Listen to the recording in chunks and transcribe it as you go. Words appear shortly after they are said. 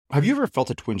Have you ever felt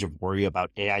a twinge of worry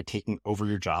about AI taking over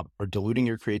your job or diluting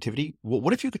your creativity? Well,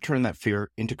 what if you could turn that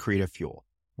fear into creative fuel?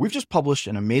 We've just published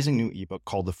an amazing new ebook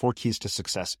called The 4 Keys to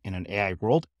Success in an AI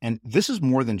World, and this is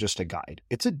more than just a guide.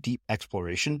 It's a deep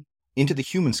exploration into the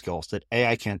human skills that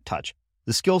AI can't touch,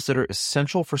 the skills that are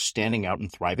essential for standing out and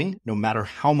thriving, no matter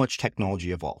how much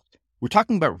technology evolves. We're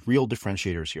talking about real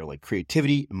differentiators here, like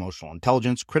creativity, emotional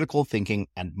intelligence, critical thinking,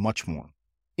 and much more.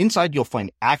 Inside, you'll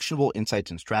find actionable insights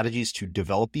and strategies to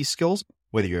develop these skills,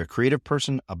 whether you're a creative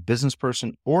person, a business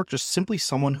person, or just simply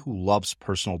someone who loves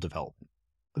personal development.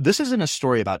 This isn't a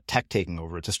story about tech taking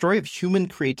over. It's a story of human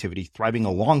creativity thriving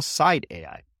alongside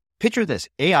AI. Picture this,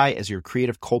 AI as your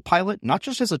creative co-pilot, not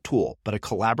just as a tool, but a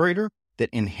collaborator that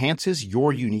enhances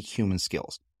your unique human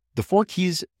skills. The 4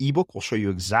 Keys ebook will show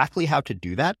you exactly how to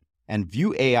do that and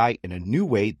view AI in a new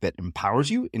way that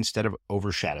empowers you instead of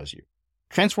overshadows you.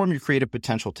 Transform your creative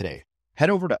potential today. Head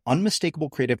over to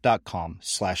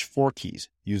unmistakablecreative.com/4keys.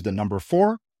 Use the number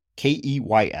 4,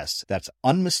 KEYS. That's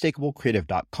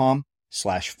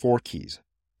unmistakablecreative.com/4keys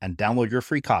and download your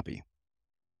free copy.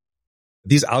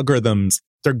 These algorithms,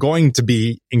 they're going to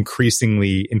be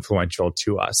increasingly influential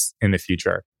to us in the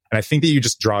future. And I think that you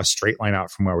just draw a straight line out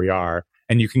from where we are,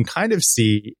 and you can kind of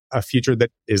see a future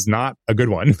that is not a good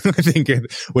one, I think,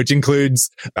 which includes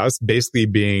us basically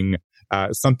being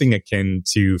something akin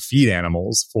to feed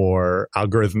animals for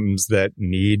algorithms that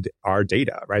need our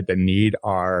data, right? That need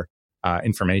our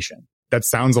information. That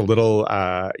sounds a little,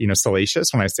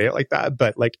 salacious when I say it like that,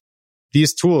 but like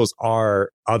these tools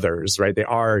are others, right? They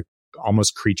are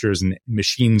almost creatures and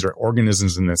machines or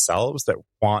organisms in themselves that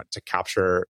want to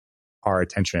capture our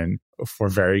attention for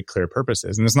very clear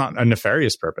purposes. And it's not a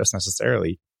nefarious purpose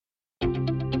necessarily.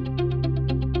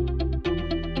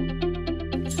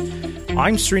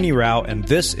 I'm Srini Rao, and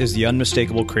this is the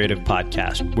Unmistakable Creative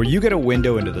Podcast, where you get a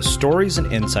window into the stories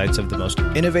and insights of the most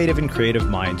innovative and creative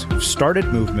minds who've started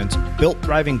movements, built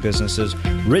thriving businesses,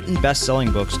 written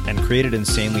best-selling books, and created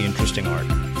insanely interesting art.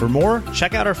 For more,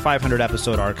 check out our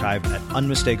 500-episode archive at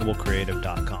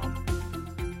unmistakablecreative.com.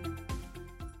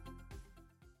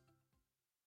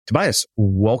 Tobias,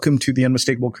 welcome to the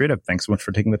Unmistakable Creative. Thanks so much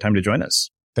for taking the time to join us.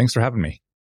 Thanks for having me.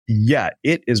 Yeah,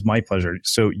 it is my pleasure.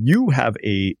 So you have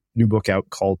a new book out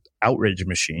called Outrage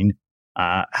Machine,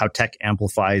 How Tech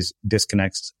Amplifies,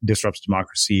 Disconnects, Disrupts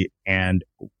Democracy, and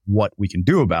What We Can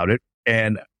Do About It.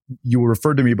 And you were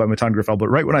referred to me by Matan Griffel, but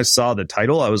right when I saw the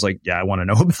title, I was like, yeah, I want to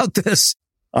know about this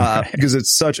because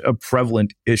it's such a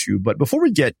prevalent issue. But before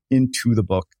we get into the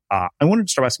book, I wanted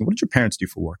to start asking, what did your parents do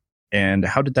for work? And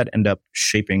how did that end up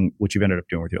shaping what you've ended up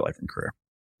doing with your life and career?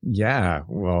 Yeah,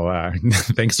 well,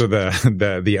 thanks for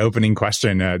the opening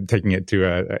question, taking it to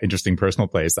an interesting personal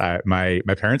place. My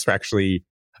parents were actually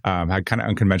had kind of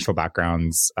unconventional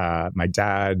backgrounds. My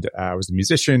dad was a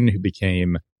musician who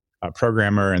became a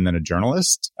programmer and then a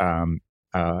journalist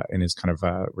in his kind of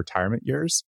retirement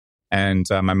years. And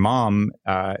my mom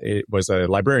it was a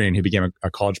librarian who became a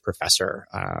college professor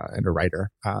and a writer.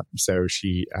 So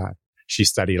she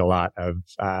studied a lot of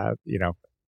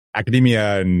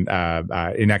academia, and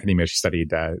in academia, she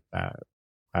studied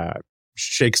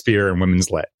Shakespeare and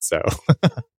women's lit. So,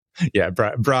 yeah,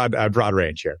 broad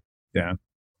range here. Yeah.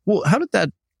 Well, how did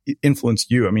that influence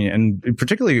you? I mean, and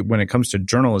particularly when it comes to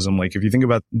journalism, like if you think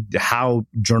about how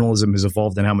journalism has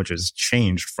evolved and how much has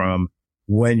changed from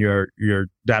when your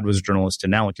dad was a journalist to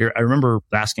now. Like I remember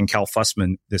asking Cal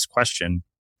Fussman this question.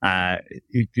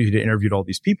 He interviewed all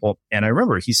these people. And I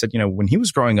remember he said, when he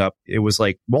was growing up, it was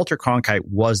like Walter Cronkite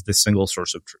was the single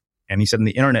source of truth. And he said, and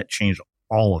the internet changed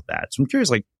all of that. So I'm curious,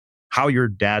 like how your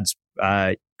dad's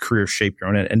career shaped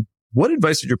your own. And what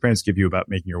advice did your parents give you about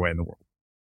making your way in the world?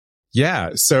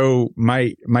 Yeah. So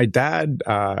my dad,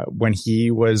 when he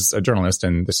was a journalist,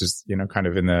 and this is, kind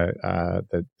of in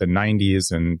the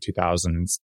 90s and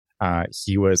 2000s,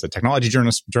 he was a technology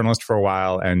journalist for a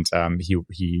while, and he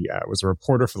was a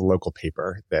reporter for the local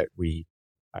paper that we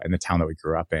in the town that we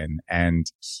grew up in. And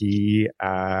he,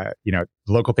 the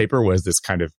local paper was this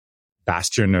kind of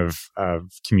bastion of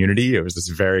community. It was this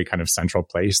very kind of central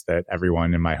place that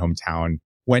everyone in my hometown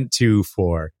went to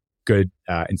for good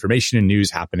information and news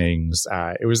happenings.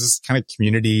 It was this kind of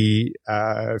community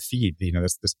feed,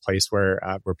 this place where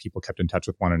people kept in touch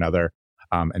with one another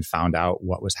and found out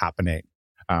what was happening.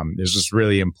 There's this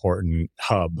really important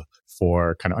hub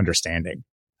for kind of understanding.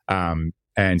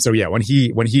 And so, yeah, when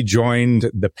he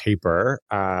joined the paper,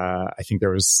 I think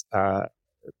there was,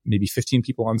 maybe 15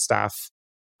 people on staff,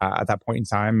 at that point in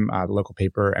time, the local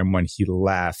paper. And when he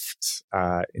left,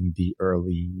 in the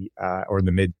early, or in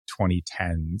the mid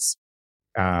 2010s,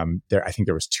 I think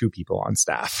there was 2 people on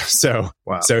staff. So,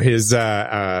 wow. so his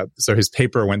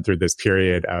paper went through this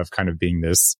period of kind of being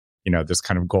this, this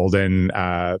kind of golden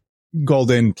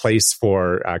place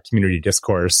for community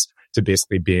discourse to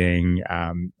basically being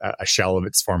a shell of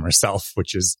its former self,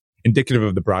 which is indicative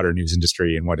of the broader news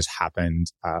industry and what has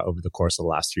happened over the course of the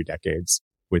last few decades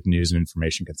with news and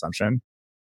information consumption.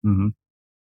 Mm-hmm.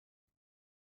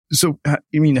 So, I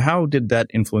mean, how did that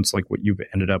influence like what you've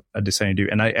ended up deciding to do?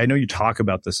 And I know you talk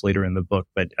about this later in the book,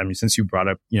 but I mean, since you brought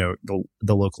up,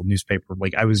 the local newspaper,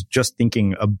 like I was just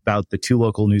thinking about the 2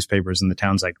 local newspapers in the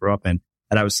towns I grew up in.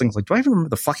 And I was thinking like, do I even remember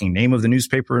the fucking name of the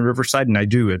newspaper in Riverside? And I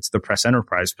do. It's the Press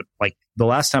Enterprise. But like the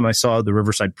last time I saw the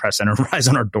Riverside Press Enterprise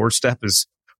on our doorstep was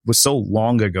so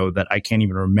long ago that I can't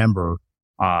even remember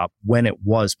when it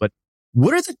was. But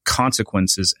what are the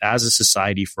consequences as a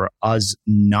society for us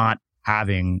not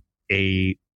having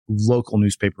a local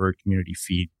newspaper or community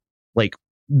feed? Like,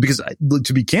 because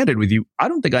to be candid with you, I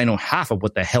don't think I know half of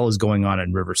what the hell is going on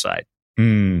in Riverside.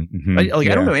 Mm-hmm. I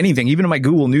don't know anything. Even in my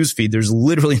Google News feed, there's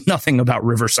literally nothing about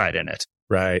Riverside in it.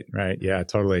 Right. Yeah,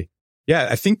 totally. Yeah,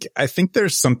 I think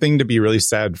there's something to be really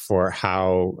said for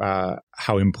how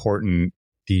important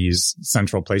these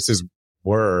central places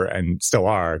were and still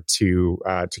are to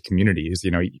communities.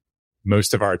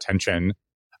 Most of our attention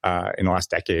in the last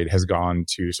decade has gone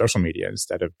to social media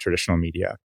instead of traditional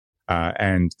media.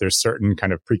 And there's certain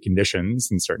kind of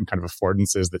preconditions and certain kind of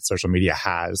affordances that social media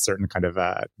has, certain kind of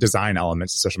design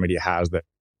elements that social media has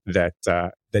that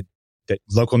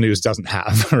local news doesn't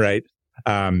have, right?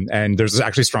 And there's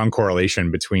actually strong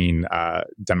correlation between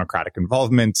democratic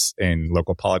involvement in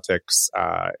local politics,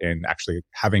 in actually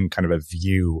having kind of a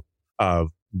view of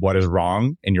what is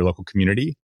wrong in your local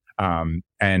community,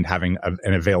 and having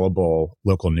an available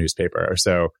local newspaper.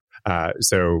 So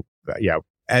yeah.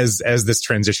 As this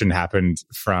transition happened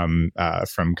from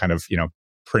kind of,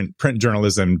 print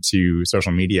journalism to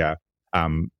social media,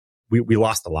 we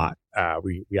lost a lot.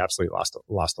 We absolutely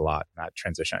lost a lot in that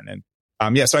transition.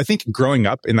 And, so I think growing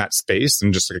up in that space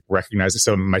and just like recognizing,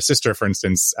 so my sister, for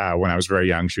instance, when I was very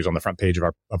young, she was on the front page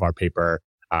of our paper.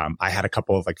 I had a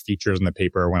couple of like features in the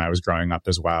paper when I was growing up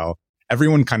as well.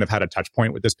 Everyone kind of had a touch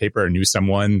point with this paper or knew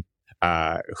someone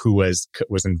who was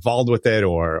involved with it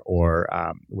or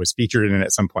was featured in it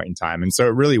at some point in time. And so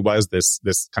it really was this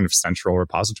kind of central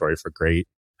repository for great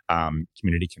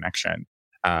community connection.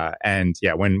 And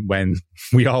yeah, when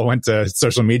we all went to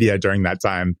social media during that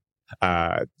time,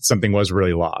 something was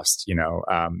really lost.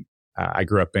 I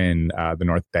grew up in the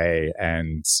North Bay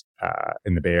and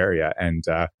in the Bay Area, and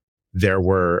there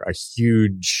were a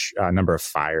huge number of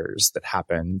fires that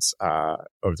happened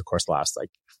over the course of the last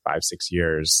like 5-6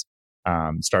 years.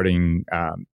 Starting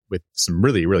with some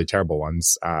really, really terrible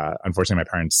ones. Unfortunately, my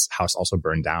parents' house also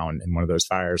burned down in one of those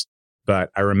fires. But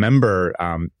I remember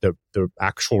the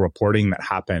actual reporting that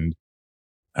happened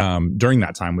during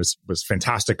that time was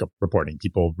fantastic reporting.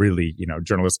 People really,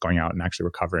 journalists going out and actually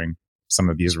recovering some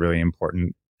of these really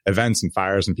important events and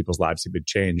fires and people's lives had been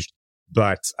changed.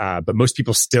 But most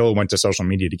people still went to social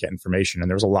media to get information.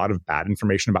 And there was a lot of bad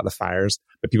information about the fires,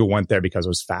 but people went there because it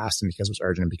was fast and because it was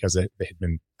urgent and because they had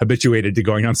been habituated to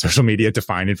going on social media to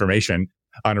find information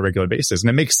on a regular basis. And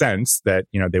it makes sense that,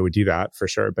 they would do that for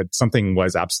sure. But something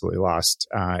was absolutely lost,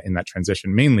 in that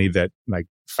transition, mainly that like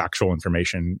factual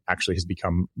information actually has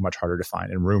become much harder to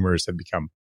find and rumors have become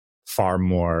far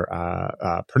more,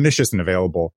 pernicious and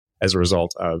available as a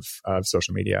result of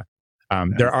social media.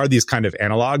 There are these kind of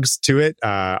analogs to it,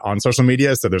 on social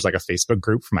media. So there's like a Facebook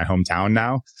group for my hometown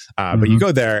now. But you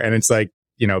go there and it's like,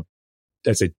 I'd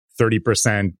say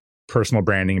 30% personal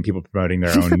branding and people promoting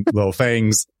their own little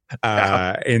things,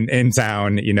 in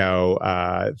town,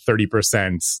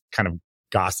 30% kind of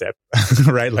gossip,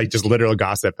 right? Like just literal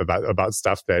gossip about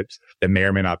stuff that may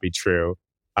or may not be true.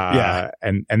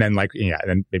 And then then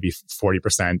maybe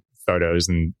 40% photos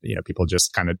and, people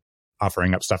just kind of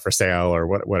offering up stuff for sale or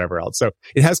whatever else. So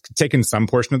it has taken some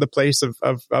portion of the place of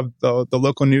the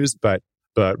local news, but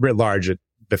writ large,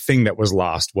 the thing that was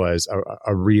lost was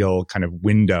a real kind of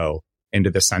window into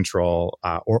the central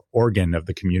organ of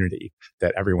the community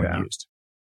that everyone used.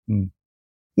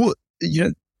 Well,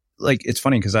 like it's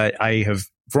funny because I have,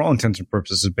 for all intents and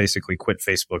purposes, basically quit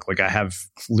Facebook. Like I have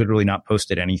literally not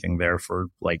posted anything there for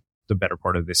like the better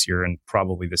part of this year, and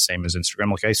probably the same as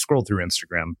Instagram. Like I scroll through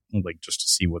Instagram like just to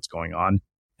see what's going on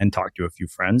and talk to a few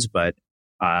friends. But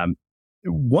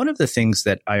one of the things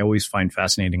that I always find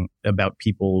fascinating about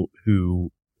people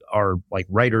who are like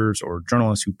writers or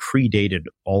journalists who predated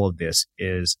all of this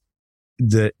is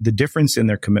the difference in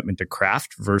their commitment to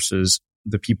craft versus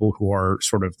the people who are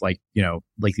sort of like,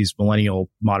 like these millennial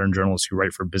modern journalists who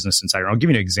write for Business Insider. I'll give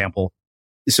you an example.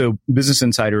 so Business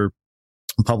Insider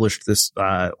published this,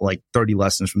 like 30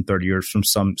 lessons from 30 years from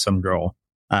some girl.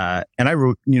 And I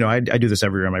wrote, I do this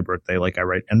every year on my birthday. Like I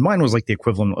write, and mine was like the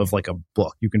equivalent of like a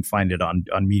book. You can find it on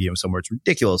Medium somewhere. It's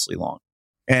ridiculously long.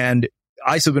 And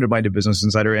I submitted mine to Business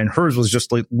Insider, and hers was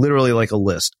just like literally like a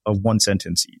list of one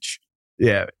sentence each.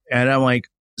 Yeah. And I'm like,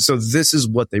 so this is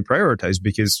what they prioritize,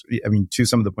 because I mean, to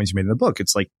some of the points you made in the book,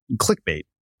 it's like clickbait.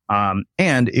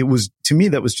 And it was, to me,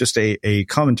 that was just a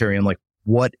commentary on like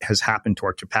what has happened to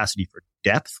our capacity for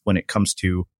depth when it comes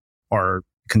to our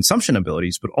consumption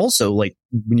abilities. But also, like,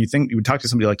 when you would talk to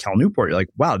somebody like Cal Newport, you're like,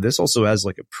 wow, this also has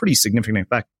like a pretty significant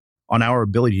effect on our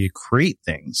ability to create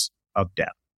things of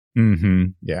depth. Mm-hmm.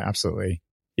 Yeah, absolutely.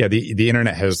 Yeah, the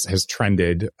internet has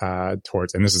trended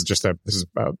towards, and this is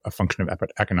a function of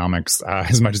economics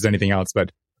as much as anything else,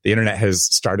 but the internet has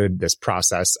started this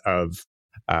process of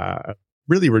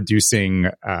really reducing,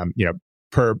 on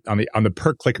the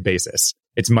per click basis.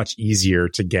 It's much easier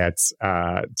to get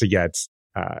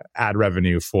ad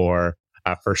revenue for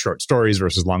short stories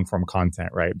versus long form content,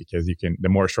 right? Because the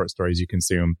more short stories you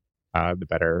consume, the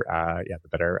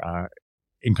better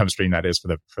income stream that is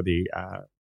for the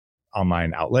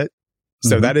online outlet.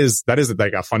 So that is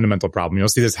like a fundamental problem. You'll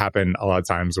see this happen a lot of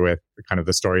times with kind of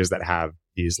the stories that have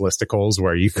these listicles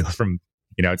where you go from,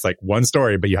 it's like one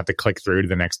story, but you have to click through to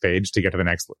the next page to get to the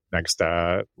next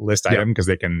list item, because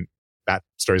that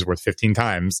story is worth 15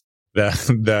 times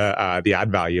the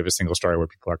ad value of a single story, where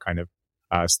people are kind of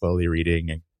slowly reading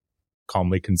and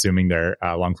calmly consuming their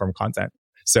long form content.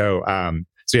 So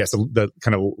the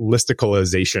kind of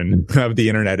listicalization of the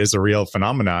internet is a real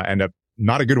phenomena, and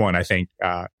not a good one, I think,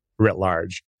 writ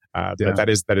large. But that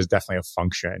is definitely a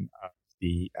function of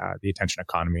the attention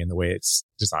economy and the way it's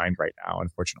designed right now,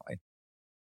 unfortunately.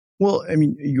 Well, I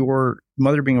mean, your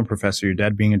mother being a professor, your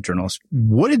dad being a journalist,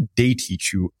 what did they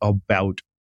teach you about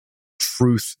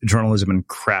truth, journalism, and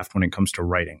craft when it comes to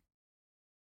writing?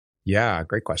 Yeah,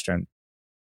 great question.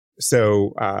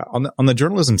 So on the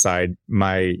journalism side,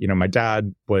 my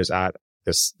dad was at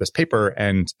this paper,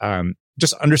 and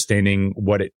just understanding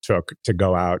what it took to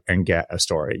go out and get a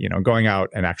story, going out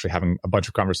and actually having a bunch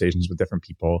of conversations with different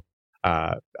people,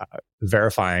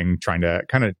 verifying, trying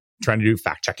to do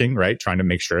fact checking, right? Trying to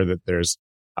make sure that there's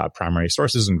primary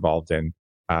sources involved in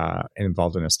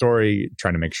a story,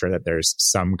 trying to make sure that there's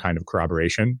some kind of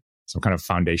corroboration, some kind of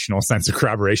foundational sense of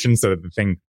corroboration, so that the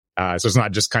thing, so it's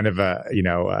not just kind of a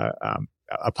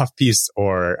puff piece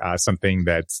or something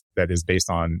that is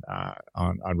based on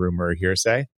rumor or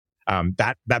hearsay.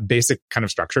 That basic kind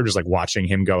of structure, just like watching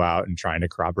him go out and trying to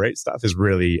corroborate stuff, is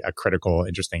really a critical,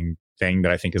 interesting thing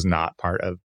that I think is not part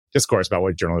of discourse about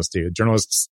what journalists do.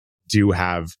 Journalists do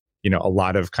have, a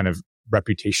lot of kind of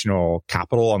reputational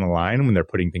capital on the line when they're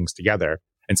putting things together.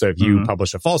 And so if you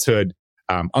publish a falsehood,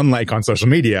 unlike on social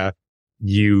media,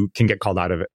 you can get called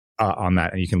out of it on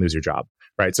that, and you can lose your job,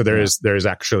 right? So there's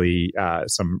actually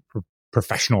some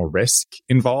professional risk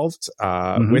involved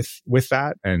with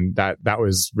that, and that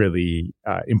was really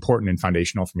important and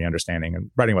foundational for me understanding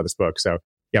and writing about this book. So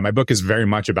yeah, my book is very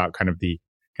much about kind of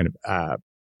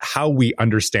how we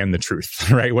understand the truth,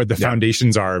 right? What the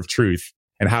foundations are of truth,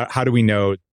 and how do we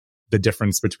know the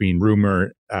difference between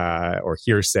rumor or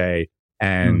hearsay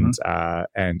and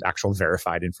actual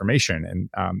verified information.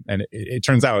 And it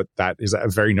turns out that is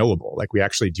very knowable. Like, we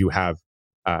actually do have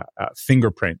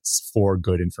fingerprints for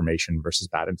good information versus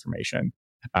bad information.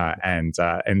 And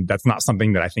that's not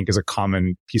something that I think is a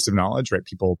common piece of knowledge, right?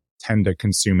 People tend to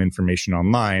consume information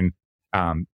online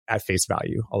at face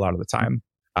value a lot of the time.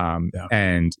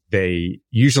 And they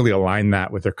usually align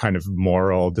that with their kind of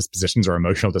moral dispositions or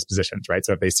emotional dispositions, right?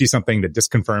 So if they see something that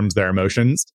disconfirms their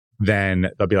emotions, then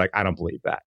they'll be like, I don't believe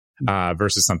that.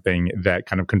 Versus something that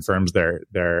kind of confirms their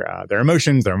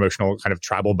emotions, their emotional kind of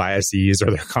tribal biases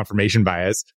or their confirmation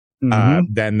bias,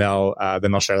 then they'll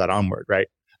share that onward, right?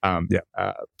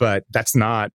 But that's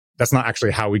not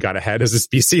actually how we got ahead as a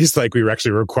species. Like, we were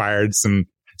actually required some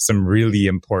really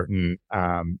important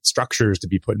structures to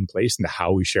be put in place into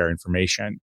how we share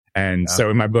information. And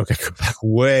so in my book, I go back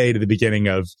way to the beginning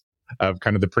of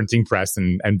kind of the printing press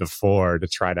and before, to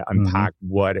try to unpack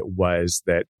what it was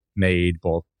that made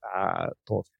both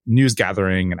news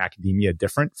gathering and academia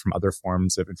different from other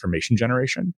forms of information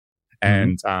generation.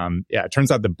 And it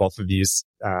turns out that both of these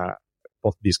kind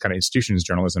of institutions,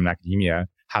 journalism and academia,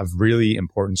 have really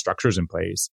important structures in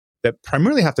place that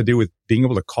primarily have to do with being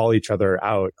able to call each other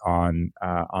out on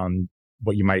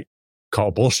what you might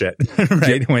call bullshit,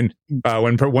 right? When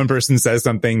one person says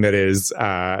something that is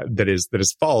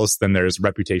false, then there's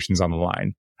reputations on the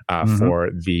line for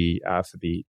the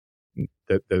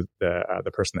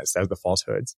person that says the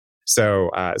falsehoods. So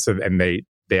and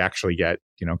they actually get,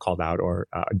 called out or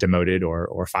demoted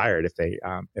or fired if they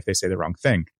say the wrong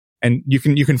thing. And you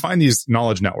can find these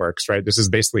knowledge networks, right? This is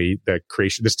basically the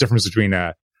creation, this difference between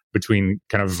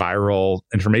kind of viral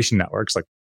information networks like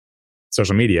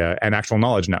social media and actual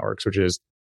knowledge networks, which is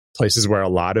places where a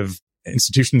lot of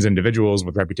institutions, individuals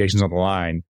with reputations on the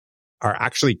line are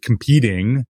actually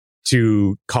competing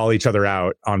to call each other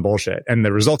out on bullshit. And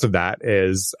the result of that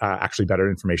is actually better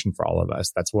information for all of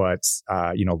us. That's what,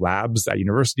 labs at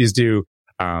universities do.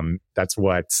 That's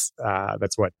what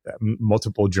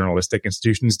multiple journalistic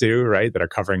institutions do, right? That are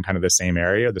covering kind of the same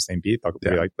area, the same beat. They'll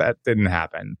be like, that didn't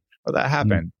happen or that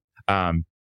happened.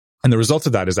 And the result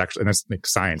of that is actually, and that's like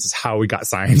science, is how we got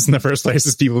science in the first place,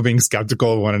 is people being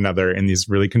skeptical of one another in these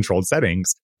really controlled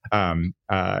settings. But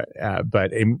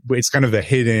it's kind of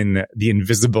the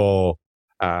invisible,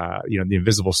 the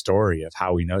invisible story of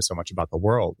how we know so much about the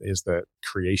world is the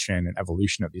creation and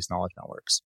evolution of these knowledge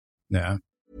networks. Yeah.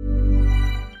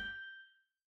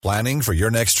 Planning for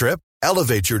your next trip?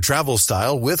 Elevate your travel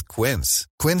style with Quince.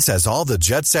 Quince has all the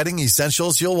jet-setting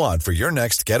essentials you'll want for your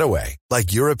next getaway,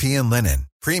 like European linen,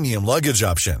 premium luggage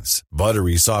options,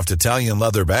 buttery soft Italian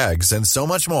leather bags, and so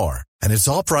much more. And it's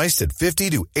all priced at 50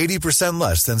 to 80%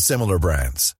 less than similar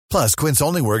brands. Plus, Quince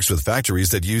only works with factories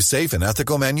that use safe and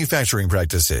ethical manufacturing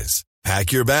practices.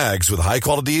 Pack your bags with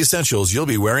high-quality essentials you'll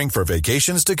be wearing for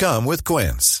vacations to come with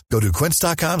Quince. Go to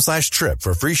quince.com/trip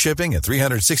for free shipping and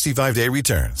 365-day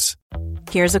returns.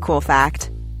 Here's a cool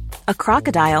fact. A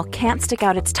crocodile can't stick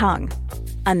out its tongue.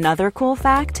 Another cool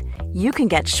fact, you can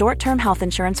get short-term health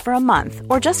insurance for a month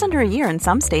or just under a year in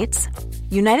some states.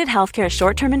 United Healthcare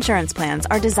short-term insurance plans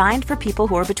are designed for people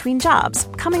who are between jobs,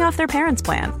 coming off their parents'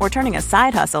 plan, or turning a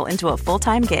side hustle into a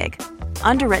full-time gig.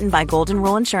 Underwritten by Golden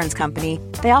Rule Insurance Company,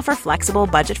 they offer flexible,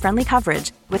 budget-friendly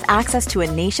coverage with access to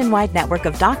a nationwide network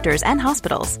of doctors and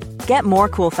hospitals. Get more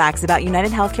cool facts about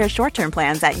United Healthcare short-term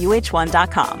plans at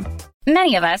uh1.com.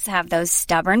 Many of us have those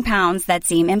stubborn pounds that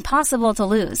seem impossible to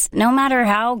lose, no matter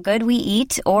how good we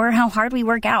eat or how hard we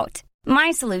work out.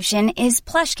 My solution is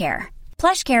PlushCare.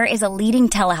 PlushCare is a leading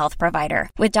telehealth provider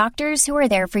with doctors who are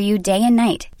there for you day and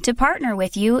night to partner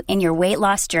with you in your weight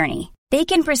loss journey. They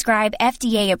can prescribe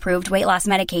FDA-approved weight loss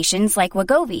medications like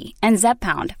Wegovy and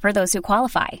Zepbound for those who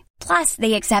qualify. Plus,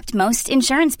 they accept most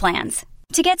insurance plans.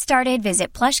 To get started,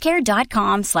 visit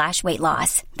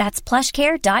plushcare.com/weightloss. That's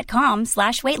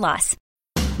plushcare.com/weightloss.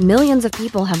 Millions of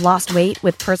people have lost weight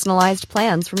with personalized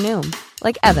plans from Noom.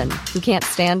 Like Evan, who can't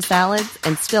stand salads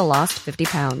and still lost 50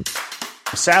 pounds.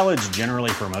 Salads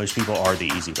generally for most people are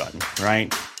the easy button,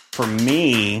 right? For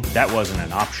me, that wasn't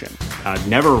an option. I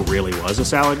never really was a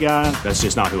salad guy. That's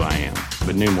just not who I am.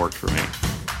 But Noom worked for me.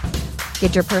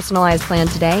 Get your personalized plan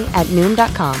today at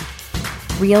Noom.com.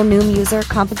 Real Noom user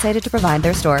compensated to provide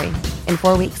their story. In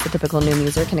 4 weeks, the typical Noom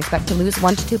user can expect to lose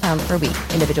 1 to 2 pounds per week.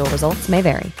 Individual results may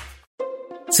vary.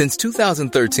 Since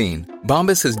 2013,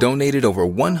 Bombas has donated over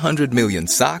 100 million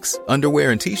socks,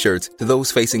 underwear, and T-shirts to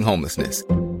those facing homelessness.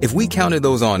 If we counted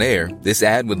those on air, this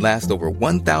ad would last over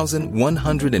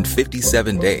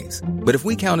 1,157 days. But if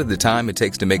we counted the time it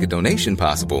takes to make a donation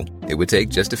possible, it would take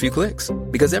just a few clicks.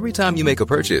 Because every time you make a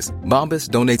purchase, Bombas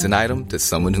donates an item to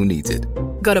someone who needs it.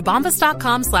 Go to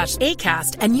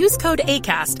bombas.com/ACAST and use code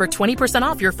ACAST for 20%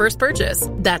 off your first purchase.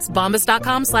 That's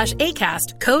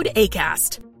bombas.com/ACAST, code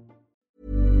ACAST.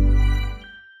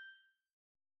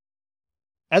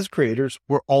 As creators,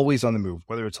 we're always on the move.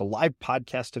 Whether it's a live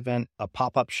podcast event, a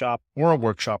pop-up shop, or a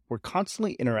workshop, we're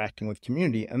constantly interacting with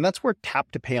community, and that's where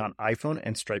Tap to Pay on iPhone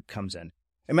and Stripe comes in.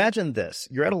 Imagine this.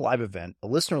 You're at a live event, a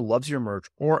listener loves your merch,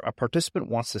 or a participant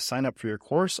wants to sign up for your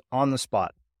course on the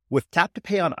spot. With Tap to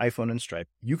Pay on iPhone and Stripe,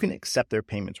 you can accept their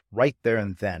payments right there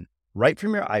and then, right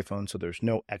from your iPhone, so there's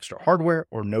no extra hardware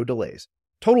or no delays.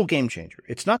 Total game changer.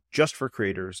 It's not just for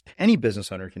creators. Any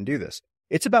business owner can do this.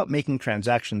 It's about making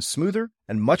transactions smoother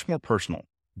and much more personal,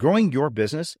 growing your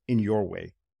business in your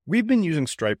way. We've been using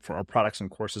Stripe for our products and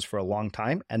courses for a long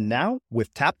time, and now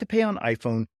with Tap to Pay on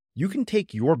iPhone, you can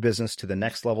take your business to the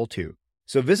next level too.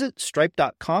 So visit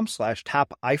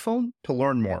stripe.com/tapiphone to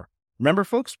learn more. Remember,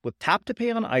 folks, with Tap to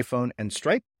Pay on iPhone and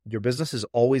Stripe, your business is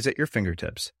always at your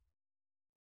fingertips.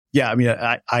 Yeah, I mean,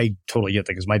 I totally get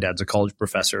that because my dad's a college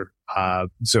professor.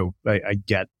 So I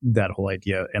get that whole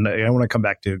idea. And I want to come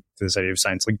back to this idea of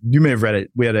science. Like, you may have read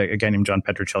it. We had a guy named John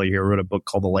Petrocelli here who wrote a book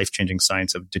called The Life-Changing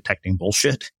Science of Detecting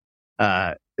Bullshit.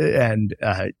 Like,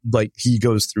 he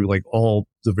goes through like all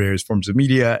the various forms of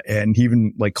media, and he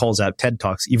even like calls out TED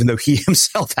Talks, even though he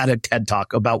himself had a TED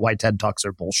Talk about why TED Talks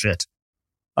are bullshit,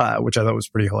 which I thought was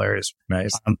pretty hilarious.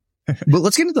 Nice. But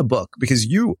let's get into the book, because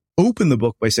you open the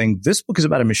book by saying, this book is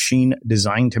about a machine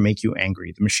designed to make you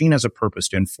angry. The machine has a purpose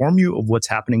to inform you of what's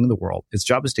happening in the world. Its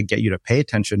job is to get you to pay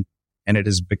attention, and it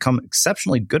has become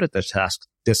exceptionally good at this task,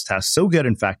 so good,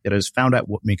 in fact, that it has found out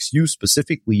what makes you,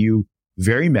 specifically you,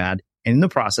 very mad, and in the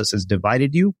process has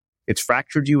divided you. It's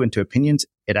fractured you into opinions.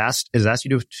 It has asked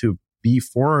you to be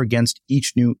for or against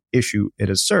each new issue it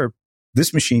has served.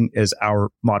 This machine is our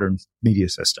modern media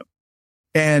system.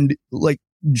 And like,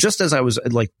 just as I was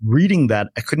like reading that,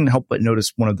 I couldn't help but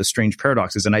notice one of the strange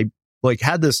paradoxes. And I like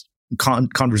had this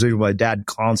conversation with my dad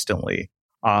constantly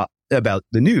about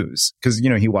the news, because, you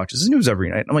know, he watches the news every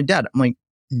night. I'm like, Dad,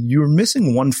 you're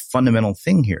missing one fundamental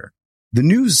thing here. The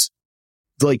news,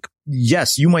 like,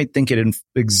 yes, you might think it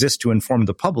exists to inform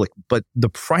the public, but the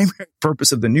primary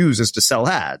purpose of the news is to sell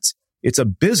ads. It's a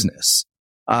business.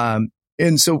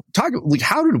 And so how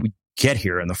did we get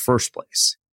here in the first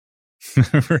place?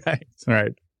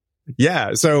 Right.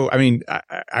 Yeah. So, I mean,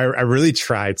 I really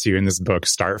try to, in this book,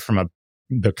 start from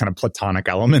the kind of platonic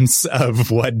elements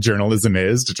of what journalism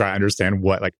is, to try to understand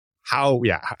how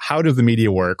does the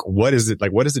media work? What is it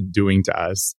like? What is it doing to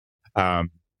us?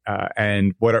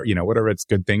 And what are its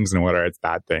good things and what are its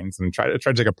bad things? And try to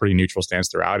take a pretty neutral stance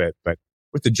throughout it, but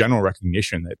with the general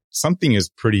recognition that something is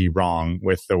pretty wrong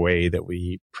with the way that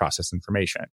we process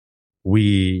information.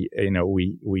 We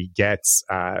get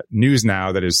news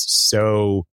now that is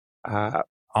so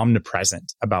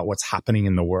omnipresent about what's happening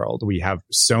in the world. We have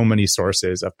so many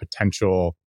sources of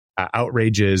potential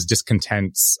outrages,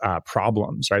 discontents,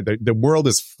 problems, right? The world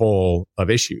is full of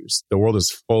issues. The world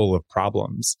is full of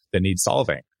problems that need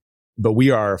solving. But we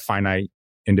are finite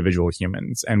individual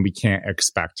humans, and we can't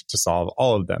expect to solve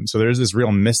all of them. So there's this real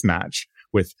mismatch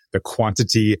with the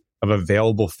quantity of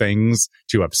available things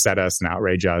to upset us and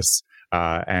outrage us,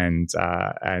 and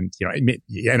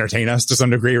entertain us to some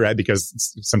degree, right? Because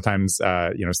sometimes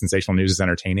sensational news is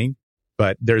entertaining.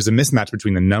 But there's a mismatch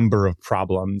between the number of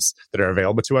problems that are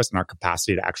available to us and our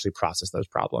capacity to actually process those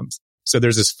problems. So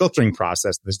there's this filtering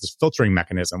process, there's this filtering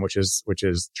mechanism, which is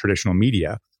traditional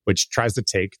media, which tries to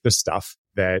take the stuff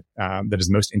that is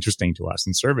most interesting to us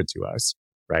and serve it to us,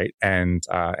 right? And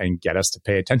get us to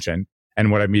pay attention.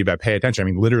 And what I mean by pay attention, I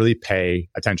mean literally pay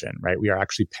attention, right? We are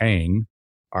actually paying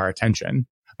our attention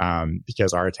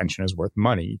because our attention is worth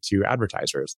money to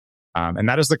advertisers. And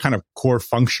that is the kind of core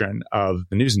function of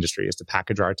the news industry, is to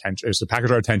package our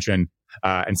attention,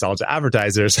 and sell it to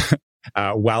advertisers,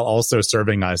 while also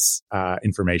serving us,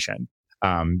 information,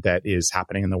 that is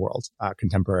happening in the world,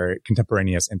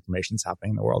 contemporaneous information is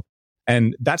happening in the world.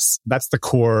 And that's the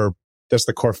core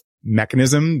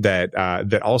mechanism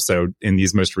that also in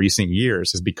these most recent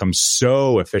years has become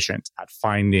so efficient at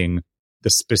finding the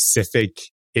specific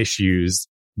issues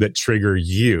that trigger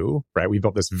you, right? We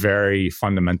built this very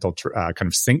fundamental kind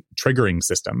of triggering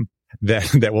system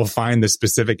that will find the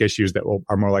specific issues that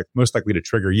are most likely to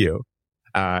trigger you,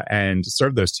 and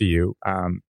serve those to you,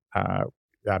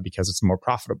 because it's more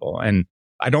profitable. And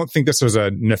I don't think this was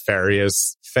a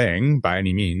nefarious thing by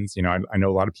any means. You know, I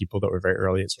know a lot of people that were very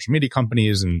early at social media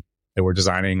companies, and they were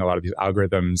designing a lot of these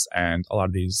algorithms and a lot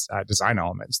of these design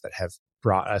elements that have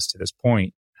brought us to this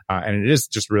point. And it is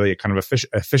just really a kind of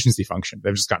efficiency function.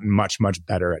 They've just gotten much, much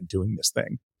better at doing this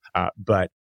thing.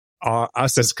 But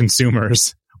us as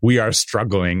consumers, we are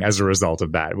struggling as a result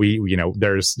of that.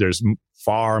 There's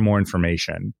far more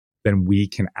information than we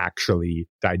can actually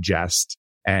digest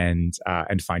and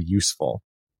find useful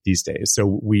these days.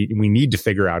 So we need to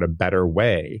figure out a better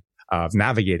way of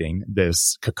navigating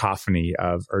this cacophony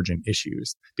of urgent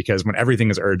issues, because when everything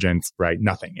is urgent, right,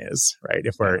 nothing is, right?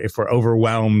 If we're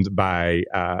overwhelmed by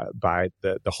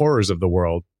the horrors of the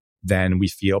world, then we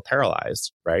feel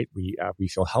paralyzed, right? We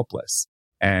feel helpless.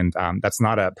 And that's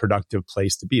not a productive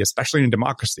place to be, especially in a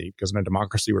democracy, because in a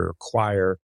democracy, we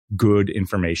require good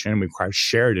information. We require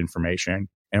shared information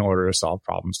in order to solve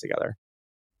problems together.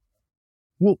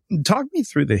 Well, talk me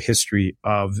through the history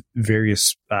of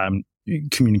various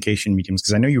communication mediums,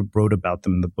 because I know you wrote about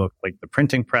them in the book, like the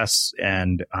printing press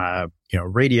and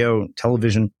radio,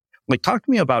 television. Like, talk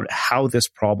to me about how this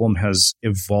problem has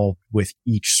evolved with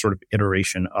each sort of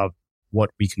iteration of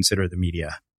what we consider the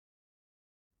media.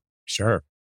 Sure.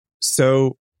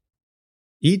 So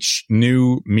each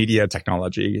new media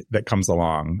technology that comes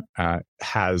along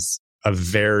has a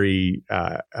very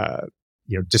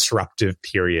disruptive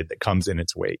period that comes in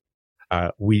its wake.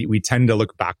 We tend to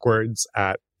look backwards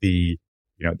at the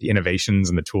innovations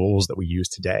and the tools that we use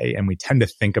today, and we tend to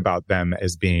think about them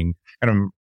as being kind of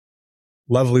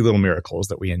lovely little miracles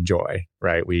that we enjoy,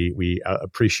 right? We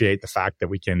appreciate the fact that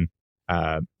we can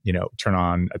turn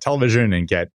on a television and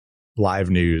get live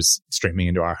news streaming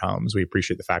into our homes. We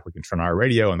appreciate the fact we can turn on our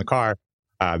radio in the car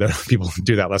There are people who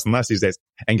do that less and less these days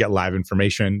and get live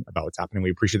information about what's happening.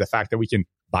 We appreciate the fact that we can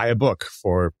buy a book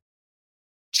for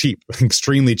cheap,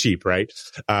 extremely cheap, right?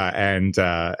 And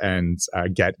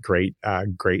get great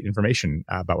information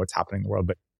about what's happening in the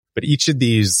world. But each of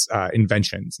these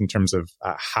inventions, in terms of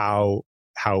how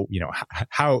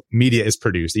media is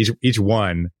produced, each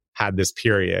one had this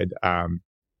period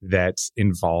that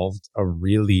involved a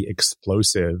really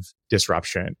explosive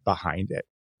disruption behind it.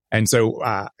 And so,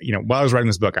 while I was writing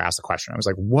this book, I asked the question. I was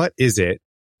like, what is it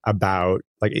about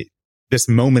this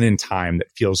moment in time that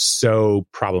feels so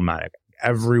problematic?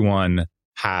 Everyone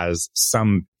has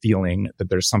some feeling that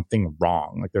there's something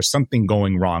wrong. Like there's something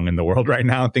going wrong in the world right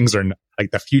now. Things are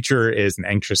the future is an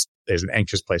anxious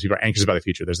place. People are anxious about the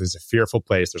future. There's a fearful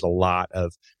place. There's a lot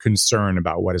of concern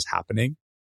about what is happening.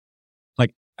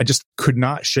 I just could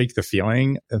not shake the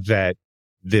feeling that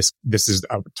this is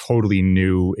a totally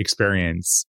new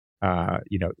experience, a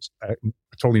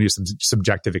totally new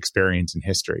subjective experience in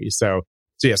history. So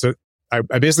I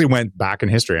basically went back in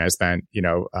history and I spent,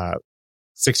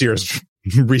 6 years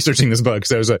researching this book.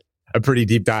 So it was a pretty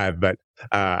deep dive, but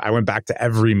I went back to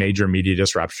every major media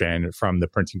disruption from the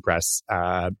printing press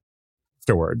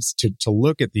afterwards to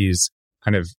look at these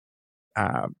kind of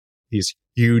these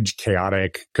huge,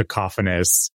 chaotic,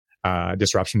 cacophonous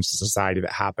disruptions to society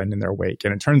that happened in their wake.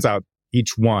 And it turns out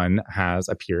each one has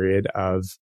a period of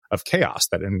chaos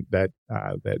that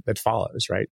follows,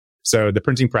 right? So the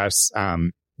printing press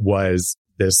was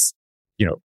this,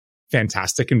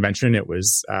 fantastic invention. It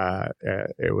was a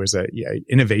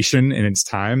innovation in its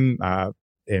time,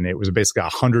 and it was basically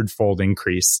 100-fold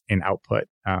increase in output.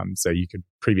 So you could,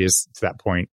 previous to that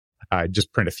point,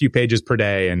 just print a few pages per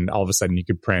day, and all of a sudden you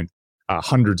could print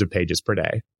hundreds of pages per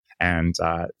day. And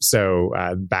so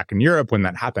back in Europe, when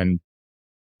that happened,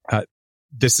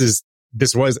 this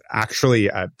was actually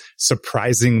a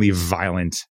surprisingly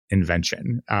violent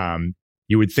invention.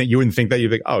 You wouldn't think that.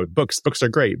 You'd think, oh, books are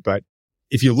great, but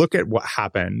if you look at what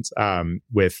happened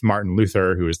with Martin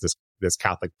Luther, who is this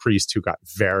Catholic priest who got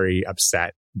very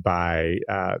upset by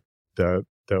the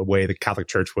way the Catholic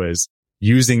Church was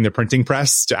using the printing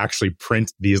press to actually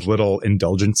print these little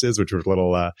indulgences, which were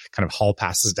little kind of hall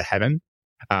passes to heaven.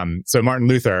 So Martin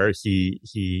Luther,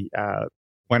 he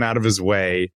went out of his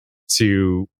way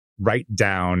to write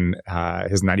down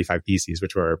his 95 Theses,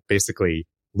 which were basically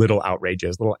little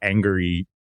outrages, little angry.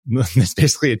 It's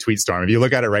basically a tweet storm. If you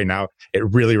look at it right now, it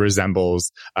really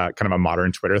resembles kind of a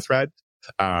modern Twitter thread.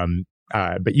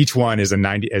 But each one is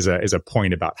a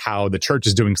point about how the church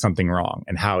is doing something wrong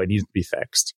and how it needs to be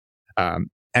fixed.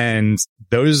 And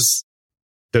those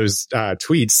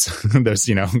tweets, those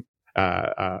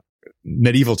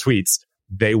medieval tweets,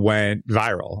 they went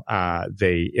viral.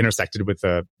 They intersected with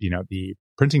the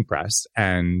printing press,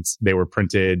 and they were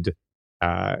printed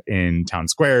in town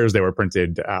squares. They were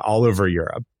printed all over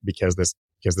Europe because this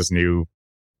new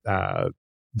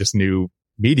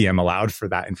medium allowed for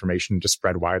that information to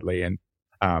spread widely. And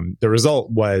the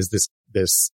result was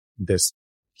this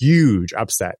huge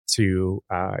upset to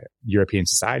European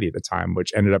society at the time,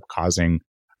 which ended up causing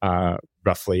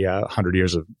roughly 100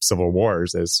 years of civil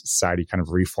wars as society kind of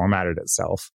reformatted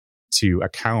itself to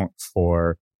account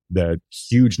for the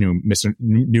huge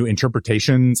new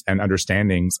interpretations and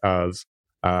understandings of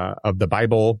the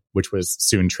Bible, which was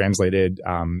soon translated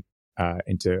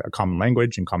into a common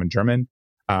language in common German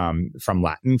from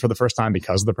Latin for the first time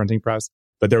because of the printing press.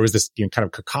 But there was this kind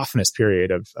of cacophonous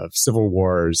period of civil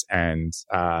wars and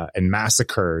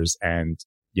massacres and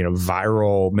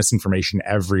viral misinformation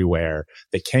everywhere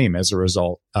that came as a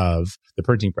result of the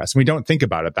printing press. And we don't think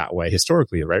about it that way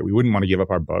historically, right? We wouldn't want to give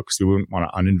up our books. We wouldn't want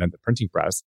to uninvent the printing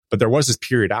press. But there was this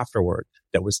period afterward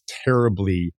that was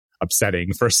terribly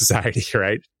upsetting for society,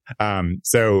 right?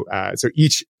 So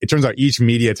it turns out each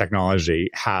media technology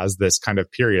has this kind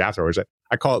of period afterwards.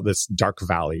 I call it this dark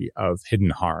valley of hidden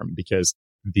harm, because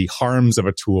the harms of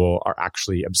a tool are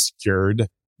actually obscured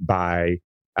by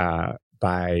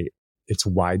its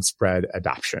widespread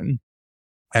adoption.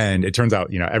 And it turns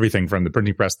out, everything from the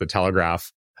printing press, the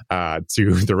telegraph,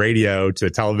 to the radio, to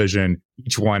the television,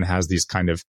 each one has these kind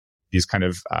of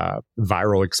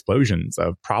viral explosions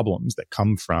of problems that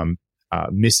come from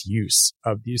misuse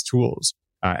of these tools.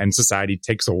 And society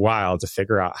takes a while to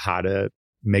figure out how to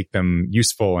make them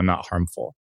useful and not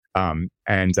harmful.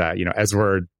 As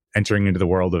we're entering into the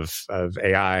world of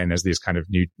AI, and as these kind of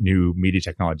new media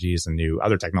technologies and new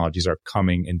other technologies are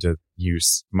coming into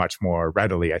use much more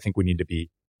readily, I think we need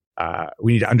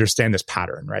to understand this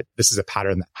pattern, right? This is a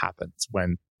pattern that happens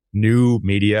when new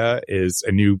media is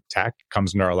a new tech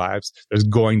comes into our lives. There's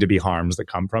going to be harms that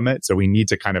come from it. So we need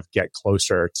to kind of get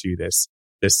closer to this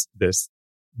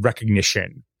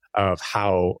recognition of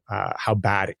how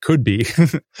bad it could be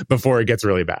before it gets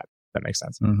really bad. That makes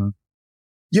sense. Mm-hmm.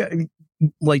 Yeah.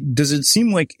 Like, does it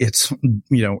seem like it's,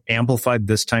 amplified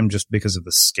this time just because of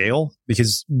the scale?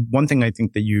 Because one thing I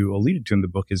think that you alluded to in the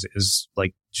book is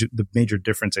like the major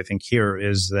difference I think here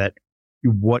is that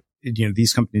what,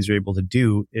 these companies are able to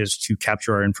do is to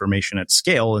capture our information at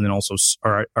scale and then also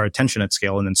our attention at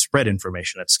scale and then spread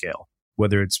information at scale,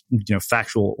 whether it's,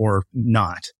 factual or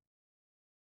not.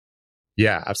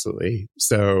 Yeah, absolutely.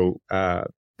 So,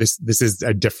 this is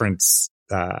a difference,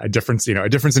 a difference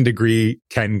in degree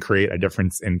can create a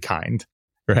difference in kind,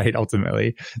 right?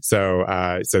 Ultimately. So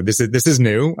this is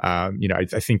new. I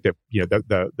think that,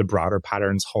 the broader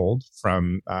patterns hold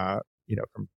from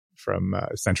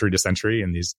century to century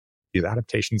and these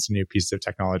adaptations to new pieces of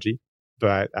technology.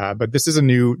 But this is a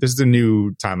new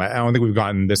time. I don't think we've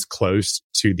gotten this close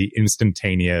to the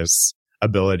instantaneous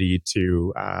ability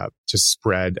to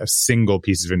spread a single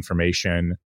piece of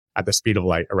information at the speed of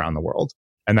light around the world.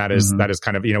 And that is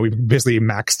kind of, we've basically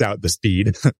maxed out the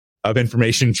speed of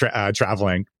information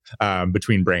traveling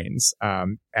between brains.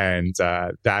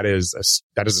 That is a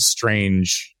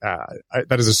strange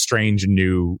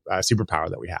new superpower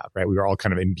that we have, right? We were all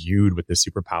kind of imbued with this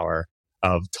superpower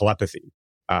of telepathy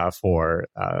for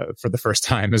the first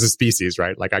time as a species,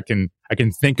 right? Like I can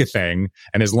think a thing,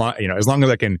 and as long as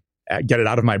I can get it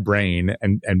out of my brain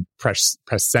and press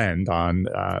send on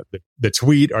the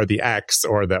tweet or the X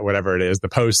or the whatever it is, the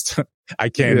post, I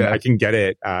can get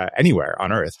it anywhere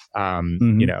on Earth,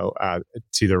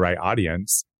 to the right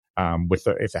audience, if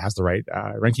it has the right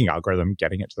ranking algorithm,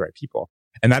 getting it to the right people.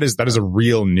 And that is a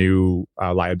real new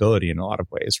liability in a lot of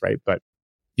ways, right? But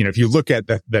if you look at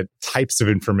the types of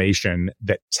information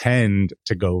that tend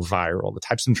to go viral, the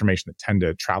types of information that tend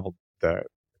to travel the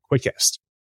quickest,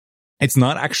 it's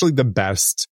not actually the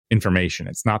best information.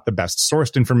 It's not the best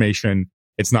sourced information.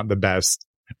 It's not the best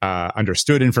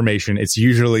understood information. It's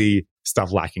usually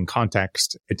stuff lacking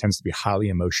context. It tends to be highly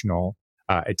emotional.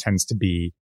 It tends to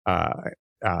be,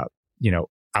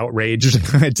 outraged.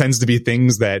 It tends to be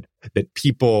things that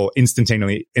people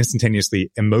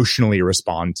instantaneously emotionally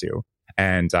respond to.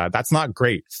 And that's not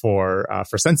great for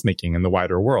sense making in the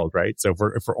wider world, right? So if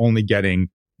we're only getting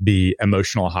the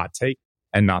emotional hot take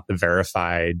and not the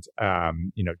verified,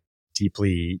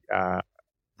 deeply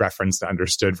referenced,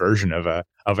 understood version of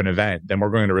an event, then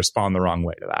we're going to respond the wrong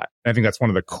way to that. And I think that's one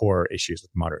of the core issues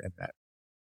with modern internet.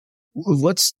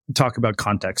 Let's talk about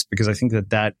context, because I think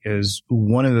that is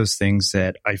one of those things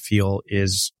that I feel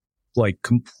is like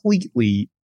completely,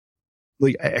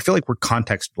 like I feel like we're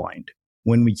context blind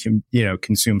when we can,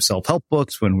 consume self-help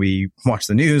books, when we watch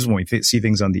the news, when we see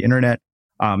things on the internet.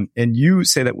 And you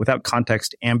say that without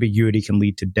context, ambiguity can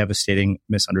lead to devastating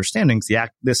misunderstandings.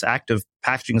 This act of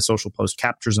packaging a social post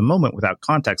captures a moment without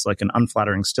context, like an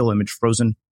unflattering still image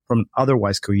frozen from an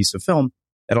otherwise cohesive film.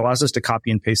 It allows us to copy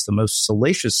and paste the most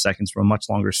salacious seconds from a much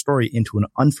longer story into an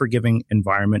unforgiving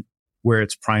environment where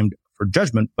it's primed for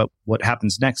judgment. But what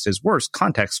happens next is worse: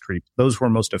 context creep. Those who are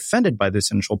most offended by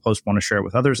this initial post want to share it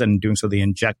with others, and in doing so, they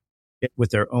inject it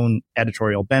with their own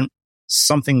editorial bent.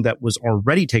 Something that was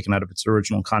already taken out of its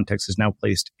original context is now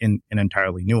placed in an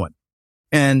entirely new one.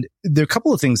 And there are a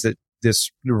couple of things that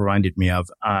this reminded me of.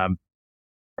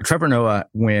 Trevor Noah,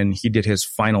 when he did his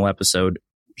final episode,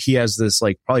 he has this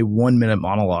like probably 1 minute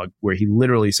monologue where he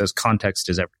literally says context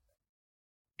is everything.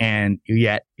 And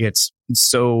yet it's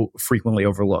so frequently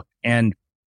overlooked. And,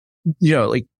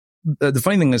 the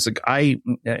funny thing is, like, I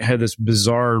had this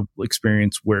bizarre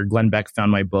experience where Glenn Beck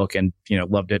found my book and,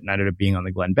 loved it, and I ended up being on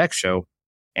the Glenn Beck show.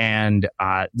 And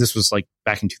this was like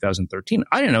back in 2013.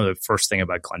 I didn't know the first thing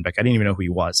about Glenn Beck. I didn't even know who he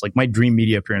was. Like, my dream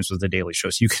media appearance was The Daily Show.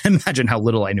 So you can imagine how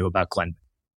little I knew about Glenn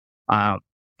Beck.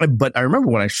 But I remember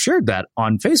when I shared that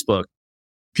on Facebook,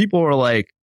 people were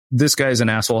like, this guy's an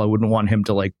asshole. I wouldn't want him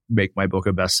to like make my book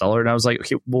a bestseller. And I was like,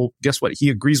 okay, well, guess what? He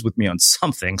agrees with me on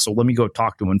something. So let me go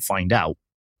talk to him and find out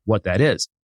what that is.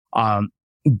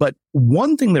 But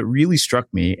one thing that really struck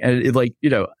me, and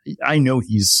I know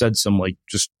he's said some like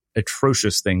just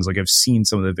atrocious things. Like, I've seen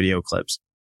some of the video clips,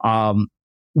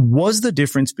 was the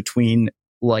difference between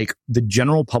like the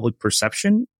general public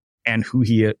perception and who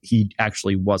he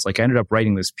actually was. Like, I ended up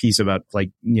writing this piece about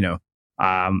like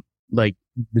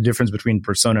the difference between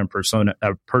persona and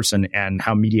person and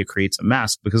how media creates a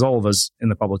mask, because all of us in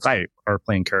the public eye are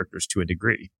playing characters to a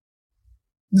degree.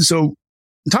 So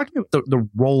talking about the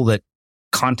role that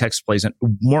context plays, and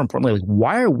more importantly, like,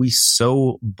 why are we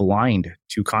so blind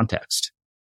to context?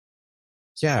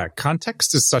 Yeah,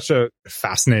 context is such a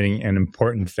fascinating and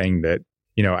important thing that,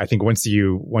 I think once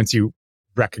you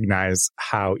recognize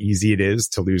how easy it is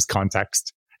to lose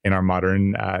context in our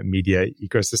modern media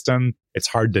ecosystem, it's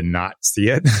hard to not see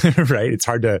it, right? It's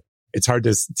hard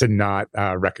to not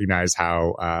recognize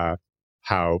how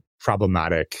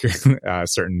problematic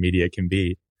certain media can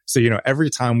be. So, every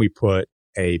time we put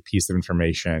a piece of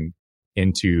information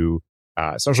into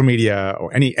social media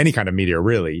or any kind of media,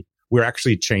 really, we're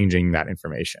actually changing that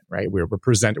information, right? We're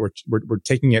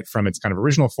taking it from its kind of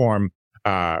original form,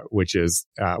 which is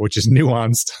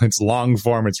nuanced, it's long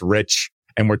form, it's rich,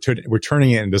 and we're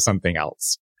turning it into something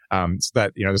else. So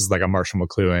that, this is like a Marshall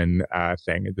McLuhan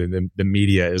thing. The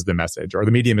media is the message, or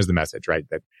the medium is the message, right?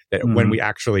 That when we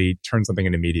actually turn something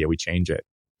into media, we change it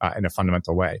in a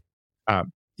fundamental way.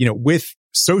 With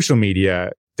social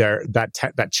media,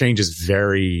 that change is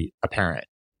very apparent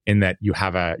in that you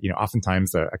have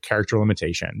oftentimes a character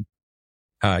limitation.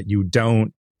 You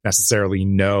don't necessarily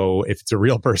know if it's a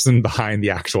real person behind the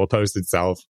actual post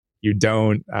itself. You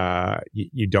don't know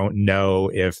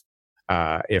if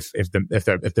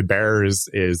the bearer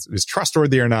is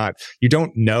trustworthy or not. You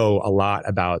don't know a lot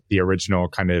about the original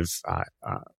kind of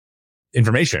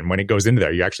information when it goes into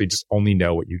there. You actually just only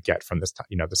know what you get from this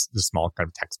small kind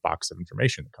of text box of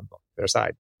information that comes on their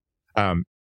side.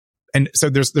 And so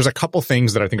there's a couple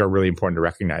things that I think are really important to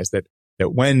recognize, that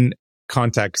when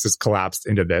context is collapsed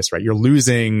into this, right, you're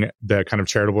losing the kind of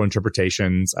charitable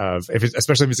interpretations of,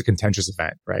 especially if it's a contentious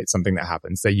event, right? Something that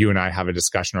happens. Say you and I have a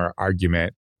discussion or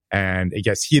argument, and it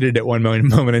gets heated at one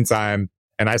moment in time,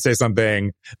 and I say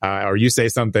something, or you say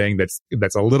something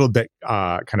that's a little bit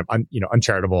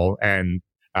uncharitable, and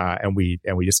we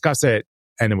discuss it,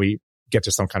 and then we get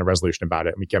to some kind of resolution about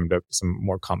it, and we get into some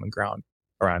more common ground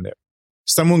around it.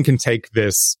 Someone can take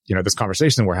this, this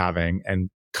conversation we're having and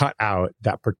cut out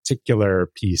that particular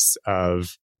piece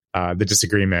of the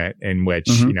disagreement in which,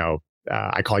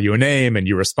 I call you a name and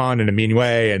you respond in a mean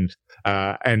way, and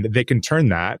they can turn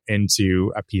that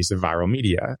into a piece of viral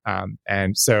media.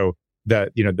 And so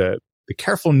the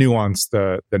careful nuance,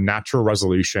 the natural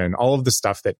resolution, all of the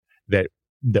stuff that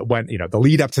went, the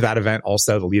lead up to that event,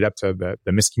 also the lead up to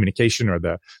the miscommunication or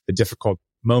the difficult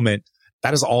moment,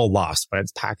 that is all lost when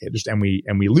it's packaged, and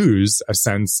we lose a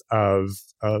sense of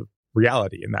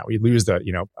reality in that. We lose a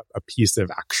piece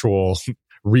of actual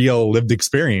real lived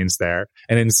experience there.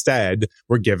 And instead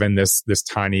we're given this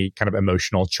tiny kind of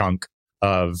emotional chunk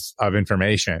of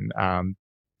information,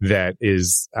 that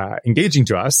is, engaging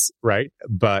to us, right?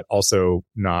 But also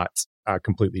not,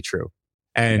 completely true.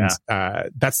 And,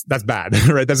 that's bad,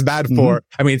 right? That's bad for,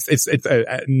 it's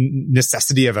a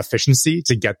necessity of efficiency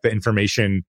to get the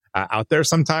information out there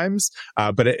sometimes.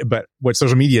 But what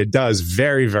social media does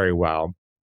very, very well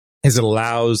is it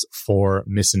allows for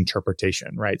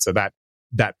misinterpretation, right? So that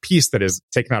piece that is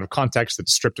taken out of context,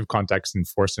 that's stripped of context and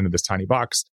forced into this tiny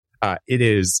box, it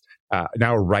is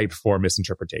now ripe for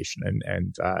misinterpretation,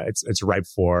 and it's ripe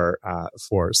for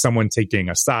someone taking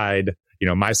a side,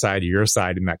 my side or your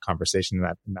side in that conversation, in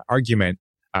that argument,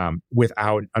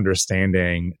 without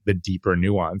understanding the deeper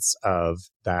nuance of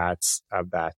that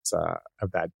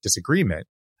disagreement.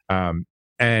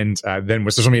 And then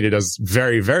what social media does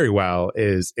very, very well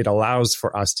is it allows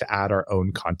for us to add our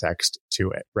own context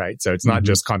to it, right? So it's not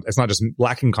just it's not just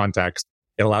lacking context.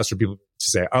 It allows for people to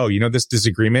say, oh, this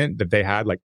disagreement that they had,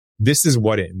 like, this is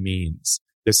what it means.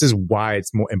 This is why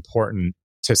it's more important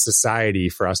to society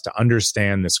for us to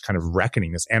understand this kind of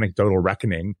reckoning, this anecdotal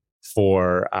reckoning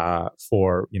for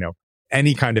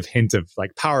any kind of hint of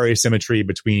like power asymmetry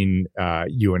between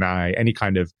you and I, any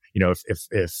kind of, if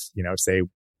say,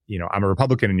 I'm a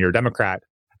Republican and you're a Democrat,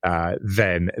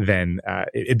 then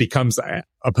it becomes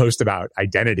a post about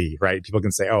identity, right? People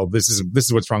can say, oh, this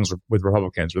is what's wrong with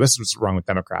Republicans, or this is what's wrong with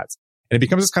Democrats. And it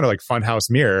becomes this kind of like funhouse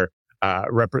mirror,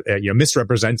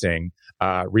 misrepresenting,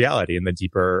 reality and the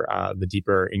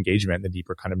deeper engagement, the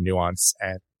deeper kind of nuance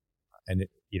and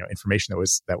information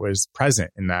that was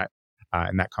present in that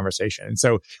conversation. And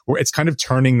so it's kind of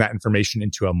turning that information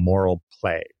into a moral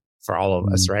play for all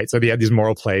of us, right? So they had these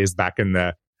moral plays back in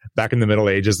the Middle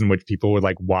Ages in which people would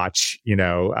like watch,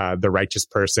 the righteous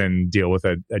person deal with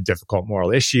a difficult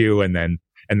moral issue and then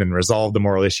resolve the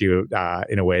moral issue,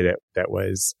 in a way that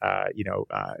was,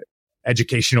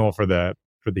 educational for the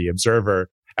observer.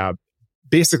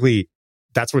 Basically,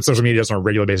 that's what social media does on a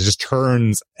regular basis. It just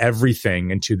turns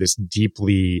everything into this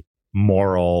deeply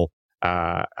moral,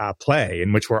 play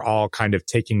in which we're all kind of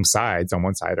taking sides on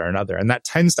one side or another. And that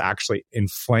tends to actually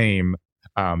inflame,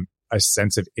 a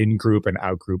sense of in-group and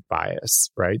out-group bias,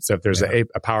 right? So if there's a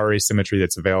power asymmetry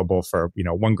that's available for,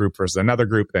 one group versus another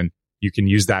group, then you can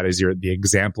use that as the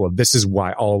example of this is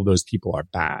why all of those people are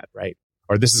bad, right?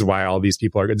 Or this is why all these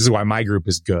people are good. This is why my group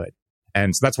is good.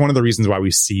 And so that's one of the reasons why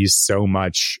we see so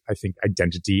much, I think,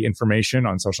 identity information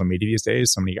on social media these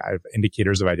days. So many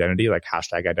indicators of identity, like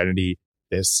hashtag identity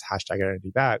this, hashtag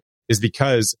identity that, is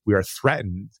because we are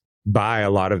threatened by a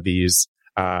lot of these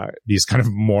kind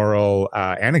of moral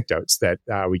anecdotes that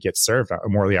we get served,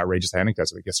 morally outrageous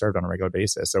anecdotes that we get served on a regular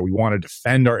basis. So we want to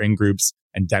defend our in-groups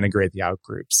and denigrate the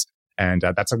out-groups. And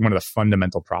that's like one of the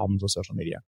fundamental problems with social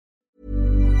media.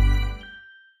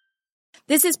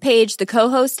 This is Paige, the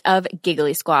co-host of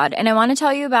Giggly Squad, and I want to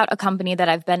tell you about a company that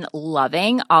I've been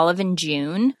loving, Olive &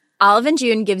 June. Olive &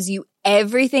 June gives you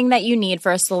everything that you need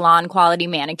for a salon-quality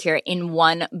manicure in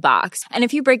one box. And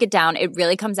if you break it down, it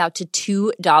really comes out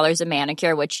to $2 a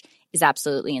manicure, which is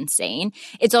absolutely insane.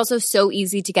 It's also so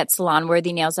easy to get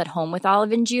salon-worthy nails at home with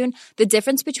Olive & June. The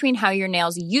difference between how your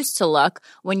nails used to look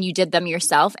when you did them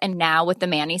yourself and now with the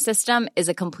Mani system is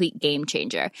a complete game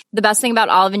changer. The best thing about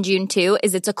Olive & June, too,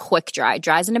 is it's a quick dry.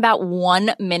 Dries in about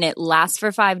 1 minute, lasts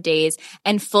for 5 days,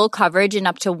 and full coverage in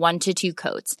up to 1 to 2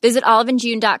 coats. Visit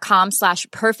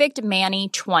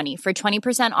oliveandjune.com/perfectmani20 for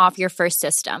 20% off your first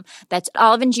system. That's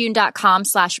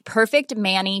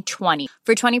oliveandjune.com/perfectmani20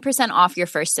 for 20% off your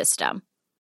first system.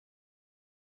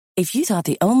 If you thought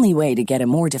the only way to get a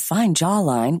more defined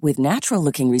jawline with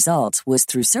natural-looking results was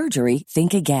through surgery,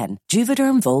 think again.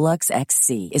 Juvederm Volux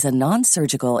XC is a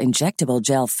non-surgical injectable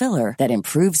gel filler that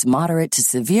improves moderate to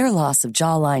severe loss of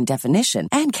jawline definition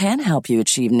and can help you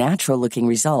achieve natural-looking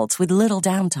results with little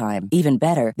downtime. Even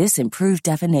better, this improved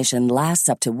definition lasts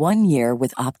up to 1 year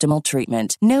with optimal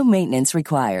treatment. No maintenance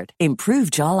required. Improve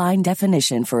jawline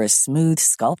definition for a smooth,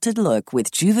 sculpted look with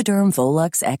Juvederm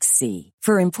Volux XC.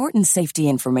 For important safety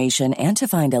information and to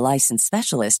find a licensed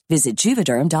specialist, visit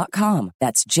Juvederm.com.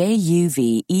 That's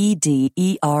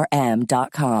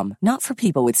JUVEDERM.com. Not for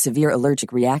people with severe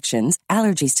allergic reactions,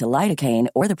 allergies to lidocaine,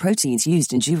 or the proteins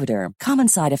used in Juvederm. Common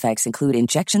side effects include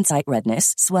injection site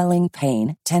redness, swelling,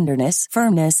 pain, tenderness,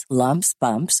 firmness, lumps,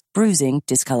 bumps, bruising,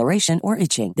 discoloration, or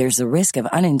itching. There's a risk of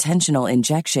unintentional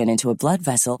injection into a blood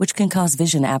vessel, which can cause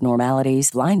vision abnormalities,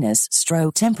 blindness,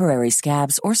 stroke, temporary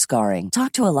scabs, or scarring.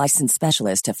 Talk to a licensed specialist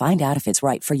to find out if it's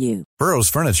right for you. Burrow's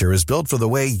furniture is built for the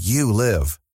way you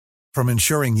live. From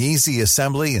ensuring easy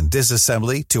assembly and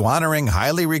disassembly to honoring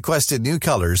highly requested new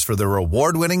colors for their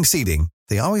award-winning seating,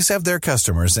 they always have their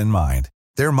customers in mind.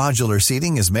 Their modular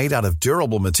seating is made out of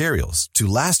durable materials to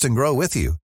last and grow with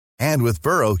you. And with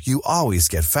Burrow, you always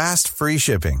get fast, free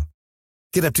shipping.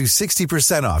 Get up to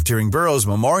 60% off during Burrow's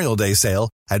Memorial Day sale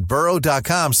at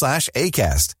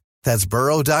burrow.com/ACAST. That's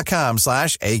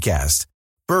burrow.com/ACAST.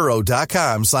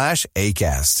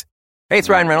 burrow.com/ACAST. Hey, it's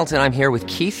Ryan Reynolds, and I'm here with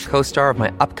Keith, co-star of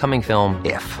my upcoming film,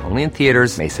 If, only in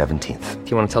theaters May 17th.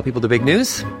 Do you want to tell people the big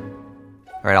news?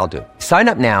 All right, I'll do it. Sign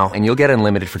up now and you'll get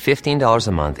unlimited for $15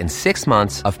 a month and 6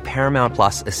 months of Paramount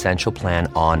Plus Essential Plan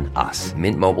on us.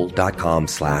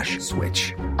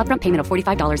 MintMobile.com/switch. Upfront payment of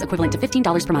 $45 equivalent to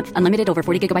 $15 per month. Unlimited over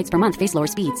 40 gigabytes per month. Face lower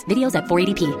speeds. Videos at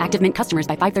 480p. Active Mint customers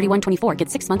by 531.24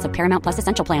 get 6 months of Paramount Plus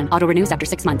Essential Plan. Auto renews after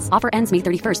 6 months. Offer ends May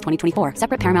 31st, 2024.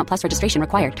 Separate Paramount Plus registration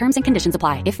required. Terms and conditions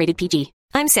apply if rated PG.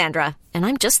 I'm Sandra, and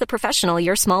I'm just the professional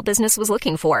your small business was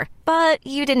looking for. But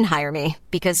you didn't hire me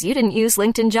because you didn't use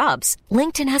LinkedIn Jobs.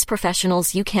 LinkedIn has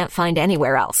professionals you can't find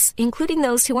anywhere else, including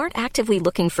those who aren't actively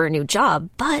looking for a new job,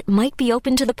 but might be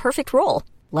open to the perfect role,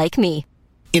 like me.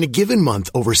 In a given month,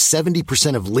 over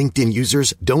 70% of LinkedIn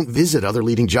users don't visit other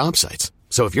leading job sites.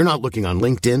 So if you're not looking on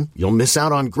LinkedIn, you'll miss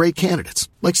out on great candidates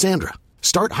like Sandra.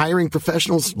 Start hiring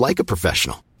professionals like a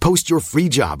professional. Post your free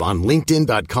job on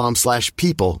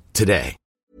linkedin.com/people today.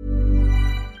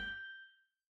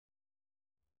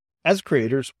 As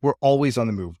creators, we're always on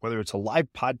the move. Whether it's a live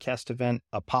podcast event,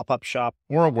 a pop-up shop,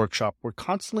 or a workshop, we're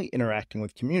constantly interacting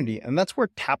with community, and that's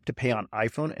where Tap to Pay on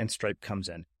iPhone and Stripe comes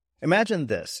in. Imagine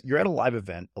this. You're at a live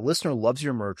event, a listener loves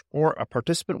your merch, or a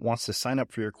participant wants to sign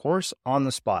up for your course on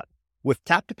the spot. With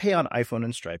Tap to Pay on iPhone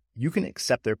and Stripe, you can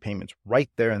accept their payments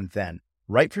right there and then,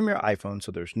 right from your iPhone,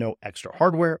 so there's no extra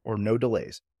hardware or no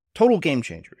delays. Total game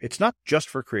changer. It's not just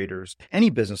for creators. Any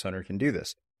business owner can do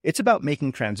this. It's about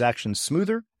making transactions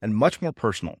smoother and much more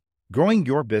personal, growing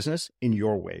your business in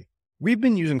your way. We've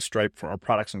been using Stripe for our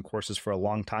products and courses for a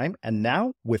long time, and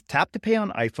now with Tap to Pay on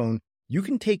iPhone, you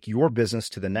can take your business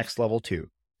to the next level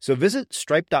too. So visit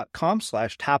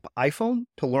stripe.com/tapiphone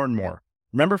to learn more.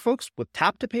 Remember, folks, with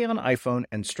Tap to Pay on iPhone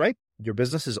and Stripe, your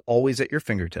business is always at your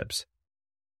fingertips.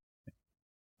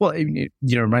 Well, it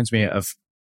reminds me of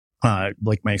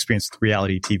like my experience with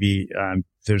reality TV.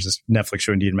 There's this Netflix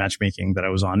show, Indian Matchmaking, that I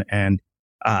was on. And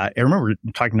I remember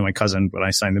talking to my cousin when I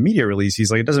signed the media release.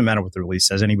 He's like, it doesn't matter what the release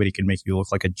says. Anybody can make you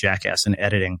look like a jackass in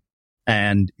editing.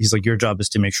 And he's like, your job is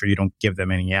to make sure you don't give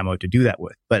them any ammo to do that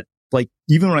with. But like,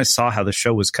 even when I saw how the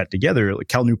show was cut together, like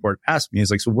Cal Newport asked me,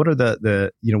 he's like, so what are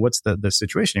what's the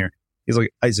situation here? He's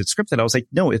like, is it scripted? I was like,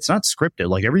 no, it's not scripted.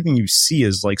 Like, everything you see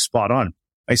is like spot on.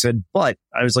 I said, but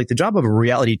I was like, the job of a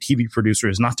reality TV producer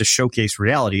is not to showcase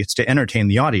reality. It's to entertain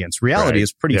the audience. Reality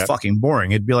is pretty fucking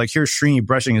boring. It'd be like, here's Srini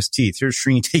brushing his teeth. Here's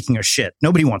Srini taking a shit.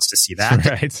 Nobody wants to see that.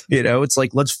 Right. It's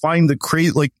like, let's find the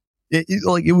crazy, like,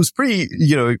 it was pretty,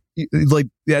 like,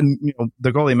 and,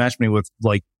 the girl they matched me with,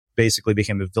 like, basically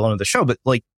became the villain of the show. But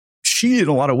like, she, in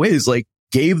a lot of ways, like,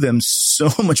 gave them so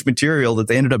much material that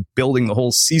they ended up building the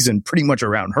whole season pretty much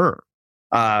around her.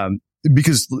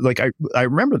 Because like, I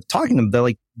remember talking to them, they're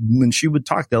like, when she would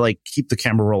talk, they're like, keep the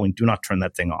camera rolling. Do not turn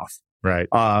that thing off. Right.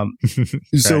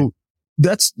 So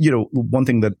that's, one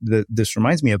thing that this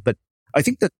reminds me of. But I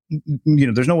think that,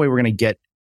 there's no way we're going to get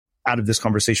out of this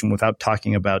conversation without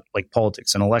talking about like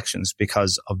politics and elections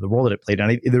because of the role that it played.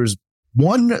 And there's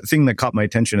one thing that caught my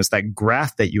attention is that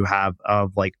graph that you have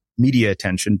of like media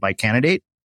attention by candidate.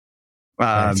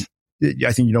 Right.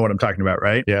 I think you know what I'm talking about,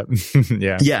 right? Yeah.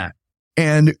 Yeah.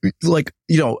 And like,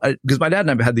 because my dad and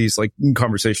I have had these like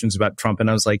conversations about Trump, and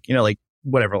I was like, like,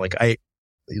 whatever, like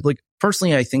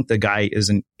personally, I think the guy is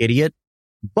an idiot,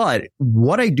 but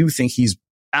what I do think he's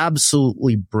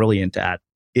absolutely brilliant at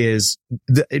is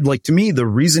like, to me, the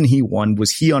reason he won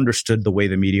was he understood the way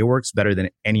the media works better than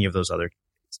any of those other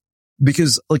candidates.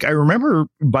 Because like, I remember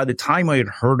by the time I had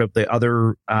heard of the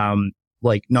other,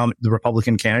 the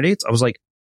Republican candidates, I was like,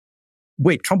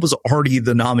 wait, Trump was already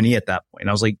the nominee at that point. And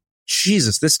I was like,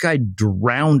 Jesus, this guy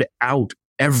drowned out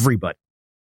everybody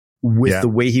with the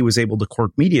way he was able to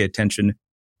court media attention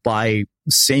by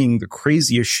saying the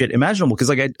craziest shit imaginable. Because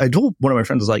like, I told one of my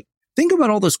friends, I was like, think about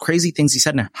all those crazy things he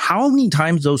said and how many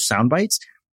times those sound bites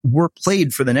were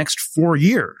played for the next 4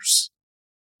 years.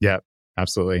 Yeah,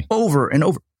 absolutely. Over and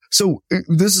over. So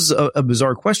this is a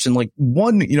bizarre question. Like,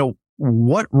 one,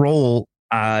 what role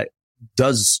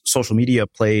does social media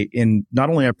play in not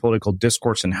only our political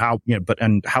discourse and how,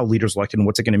 and how leaders elected and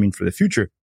what's it going to mean for the future?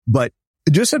 But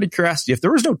just out of curiosity, if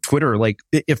there was no Twitter, like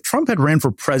if Trump had ran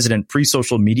for president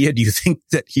pre-social media, do you think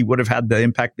that he would have had the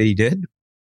impact that he did?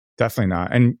 Definitely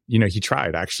not. And, he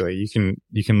tried, actually.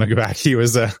 You can look back. He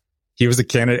was a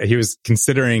candidate. He was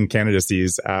considering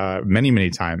candidacies,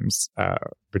 many times,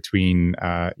 between,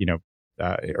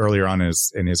 earlier on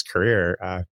in his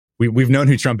career. We've known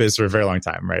who Trump is for a very long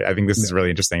time, right? I think this is really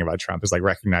interesting about Trump is like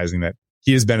recognizing that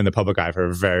he has been in the public eye for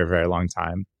a very, very long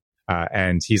time.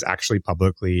 And he's actually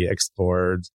publicly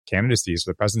explored candidacies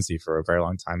for the presidency for a very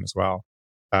long time as well.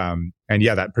 And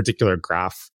yeah, that particular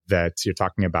graph that you're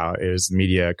talking about is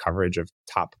media coverage of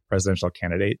top presidential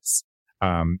candidates,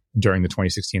 during the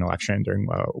 2016 election, during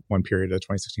one period of the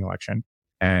 2016 election.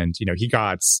 And, he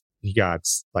got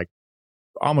like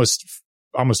almost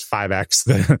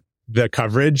 5x the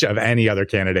coverage of any other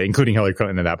candidate, including Hillary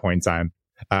Clinton at that point in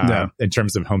time, in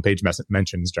terms of homepage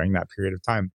mentions during that period of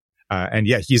time. And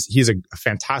yeah, he's a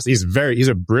fantastic, he's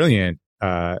a brilliant,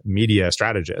 media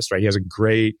strategist, right? He has a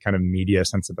great kind of media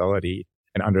sensibility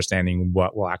and understanding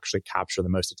what will actually capture the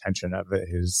most attention of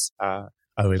his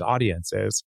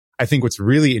audiences. I think what's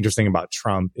really interesting about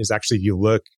Trump is actually, if you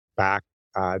look back,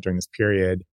 during this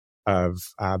period of,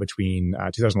 between,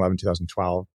 2011 and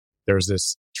 2012, there was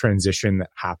this transition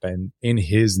that happened in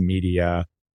his media,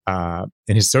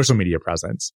 in his social media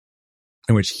presence,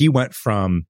 in which he went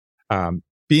from,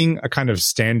 being a kind of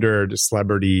standard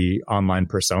celebrity online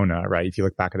persona, right? If you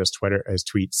look back at his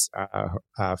tweets,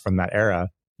 from that era,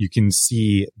 you can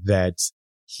see that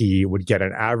he would get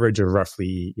an average of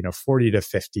roughly, 40 to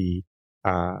 50,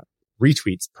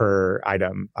 retweets per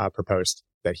item, per post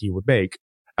that he would make.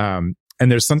 And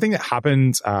there's something that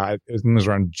happened, I think it was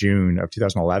around June of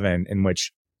 2011, in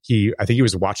which I think he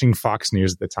was watching Fox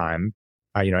News at the time,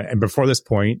 and before this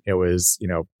point, it was,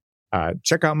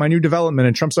 check out my new development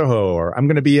in Trump Soho, or I'm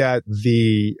going to be on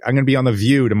The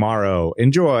View tomorrow.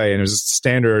 Enjoy. And it was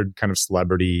standard kind of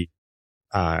celebrity,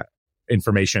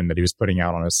 information that he was putting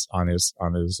out on his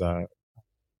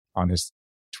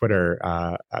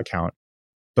Twitter, account.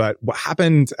 But what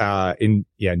happened, in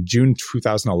June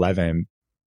 2011,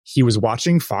 he was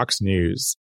watching Fox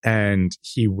News and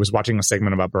he was watching a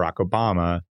segment about Barack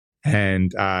Obama,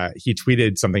 and he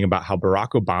tweeted something about how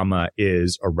Barack Obama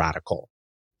is a radical.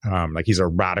 Like he's a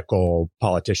radical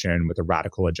politician with a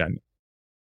radical agenda.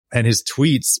 And his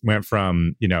tweets went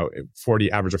from,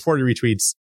 average of 40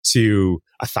 retweets to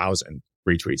 1,000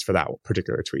 retweets for that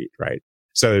particular tweet, right?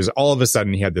 So there's all of a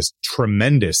sudden he had this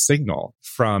tremendous signal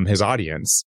from his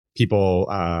audience, people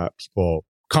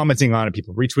commenting on it,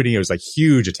 people retweeting it. It was like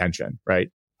huge attention, right?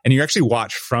 And you actually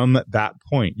watch from that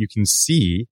point, you can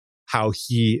see how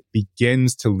he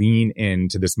begins to lean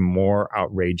into this more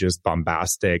outrageous,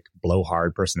 bombastic,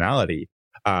 blowhard personality,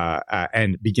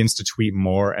 and begins to tweet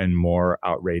more and more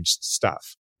outraged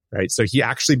stuff, right? So he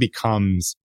actually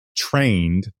becomes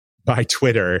trained by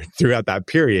Twitter throughout that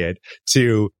period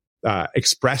to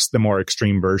express the more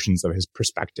extreme versions of his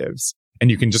perspectives. And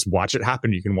you can just watch it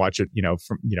happen. You can watch it,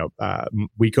 from,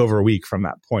 week over week from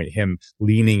that point, him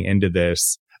leaning into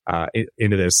this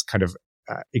kind of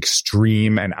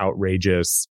extreme and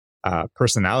outrageous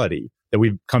personality that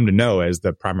we've come to know as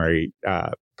the primary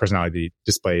personality that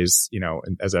displays,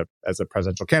 as a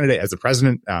presidential candidate, as a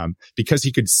president, because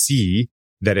he could see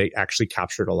that it actually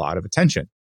captured a lot of attention,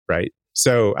 right?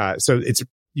 So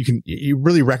you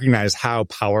really recognize how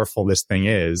powerful this thing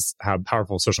is, how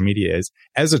powerful social media is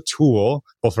as a tool,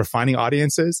 both for finding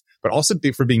audiences, but also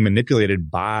for being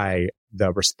manipulated by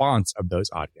the response of those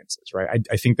audiences, right?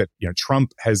 I think that,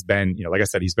 Trump has been, like I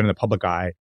said, he's been in the public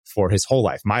eye for his whole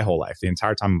life, my whole life. The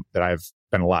entire time that I've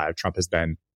been alive, Trump has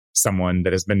been someone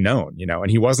that has been known,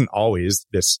 and he wasn't always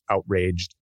this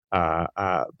outraged,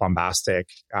 bombastic,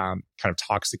 kind of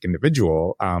toxic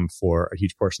individual, for a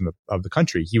huge portion of the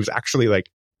country. He was actually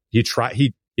he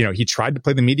tried to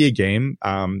play the media game,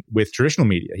 with traditional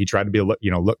media. He tried to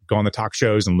go on the talk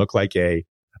shows and look like a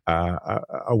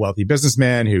wealthy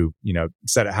businessman who,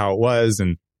 said it how it was.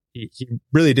 And he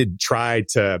really did try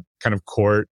to kind of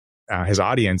court, his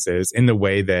audiences in the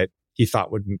way that he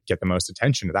thought would get the most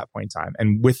attention at that point in time.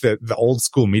 And with the old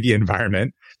school media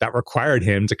environment, that required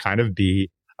him to kind of be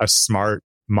a smart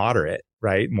moderate,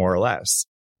 right? More or less.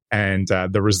 And,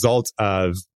 the result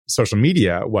of social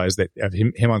media was that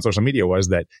him on social media was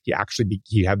that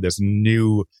he had this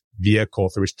new vehicle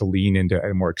through which to lean into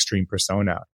a more extreme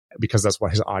persona, because that's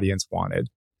what his audience wanted.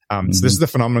 So this is the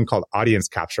phenomenon called audience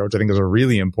capture, which I think is a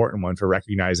really important one for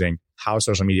recognizing how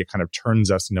social media kind of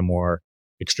turns us into more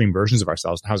extreme versions of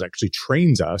ourselves, and how it actually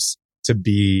trains us to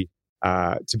be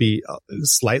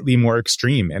slightly more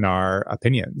extreme in our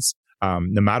opinions,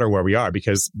 no matter where we are,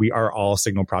 because we are all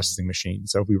signal processing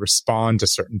machines. So if we respond to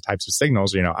certain types of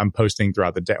signals, I'm posting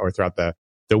throughout the day or throughout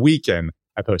the weekend,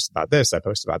 I post about this, I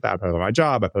post about that, I post about my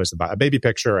job, I post about a baby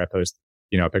picture, I post,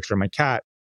 a picture of my cat,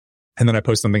 and then I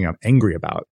post something I'm angry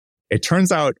about. It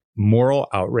turns out moral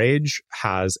outrage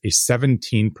has a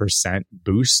 17%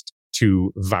 boost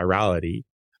to virality,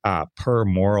 per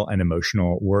moral and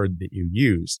emotional word that you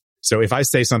use. So if I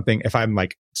say something, if I'm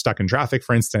stuck in traffic,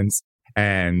 for instance,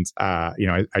 and, I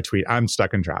tweet, I'm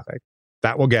stuck in traffic,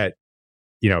 that will get,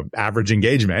 average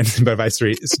engagement. But if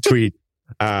I tweet,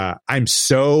 I'm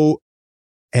so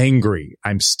angry,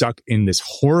 I'm stuck in this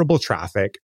horrible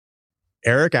traffic,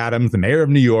 Eric Adams, the mayor of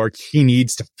New York, he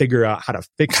needs to figure out how to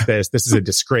fix this. This is a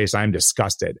disgrace. I'm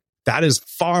disgusted. That is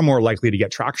far more likely to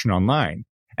get traction online.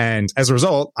 And as a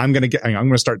result, I'm going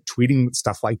to start tweeting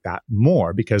stuff like that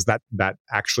more, because that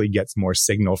actually gets more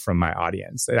signal from my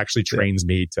audience. It actually trains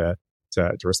me to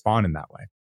respond in that way.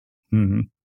 Mm-hmm.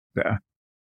 Yeah.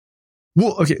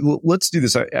 Well, okay, let's do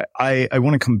this. I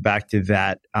want to come back to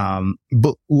that.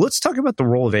 But let's talk about the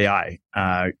role of AI.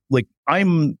 I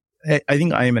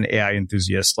think I am an AI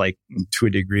enthusiast, to a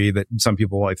degree that some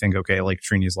people, I think, okay,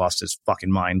 Srini's lost his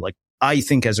fucking mind. I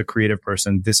think as a creative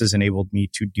person, this has enabled me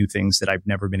to do things that I've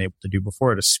never been able to do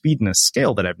before at a speed and a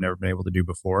scale that I've never been able to do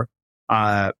before.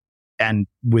 And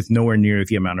with nowhere near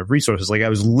the amount of resources. I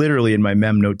was literally in my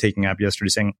mem note-taking app yesterday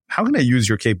saying, how can I use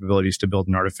your capabilities to build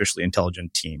an artificially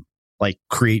intelligent team?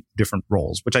 Create different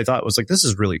roles, which I thought was this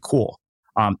is really cool.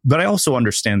 But I also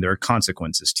understand there are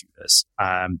consequences to this,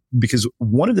 because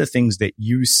one of the things that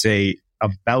you say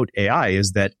about AI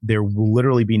is that there will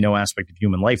literally be no aspect of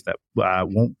human life that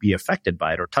won't be affected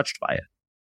by it or touched by it.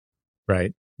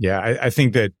 Right. Yeah. I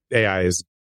think that AI is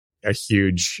a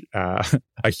huge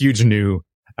new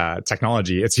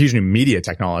technology. It's a huge new media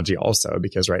technology also,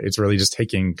 because, right, it's really just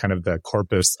taking kind of the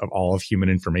corpus of all of human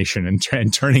information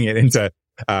and turning it into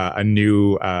a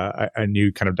new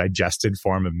kind of digested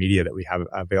form of media that we have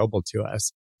available to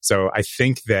us. So I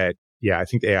think that, I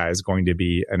think AI is going to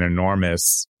be an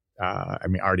enormous,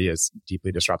 already is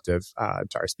deeply disruptive, to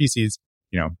our species.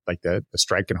 The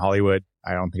strike in Hollywood.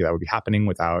 I don't think that would be happening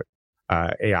without,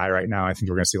 AI right now. I think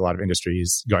we're going to see a lot of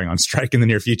industries going on strike in the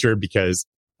near future, because,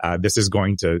 this is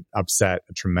going to upset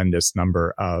a tremendous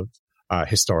number of,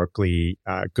 historically,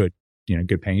 good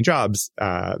paying jobs,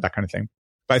 that kind of thing.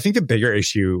 But I think the bigger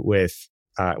issue with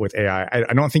AI,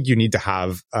 I don't think you need to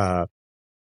have, a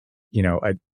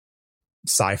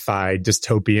sci-fi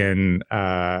dystopian,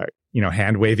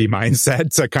 hand wavy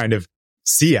mindset to kind of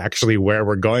see actually where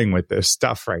we're going with this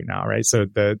stuff right now, right? So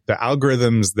the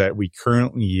algorithms that we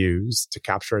currently use to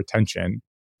capture attention,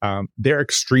 they're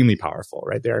extremely powerful,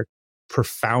 right? They're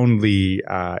profoundly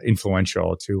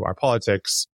influential to our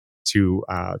politics, to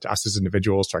us as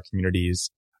individuals, to our communities,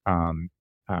 to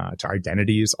our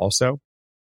identities also.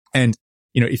 And,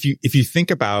 if you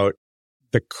think about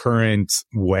the current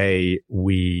way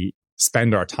we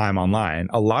spend our time online,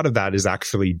 a lot of that is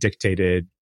actually dictated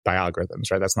by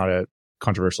algorithms, right? That's not a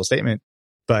controversial statement,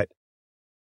 but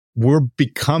we're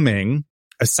becoming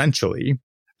essentially,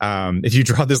 if you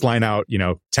draw this line out,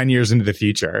 10 years into the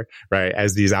future, right,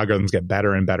 as these algorithms get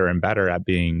better and better and better at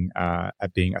being, when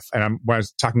I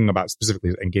was talking about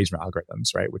specifically engagement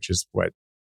algorithms, right, which is what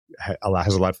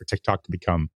has allowed for TikTok to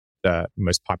become the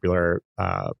most popular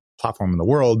platform in the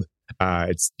world.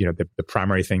 It's the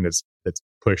primary thing that's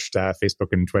pushed Facebook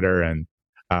and Twitter and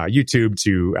YouTube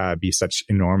to be such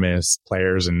enormous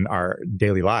players in our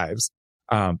daily lives.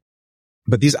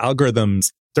 But these algorithms,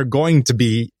 they're going to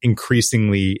be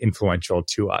increasingly influential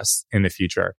to us in the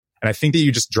future. And I think that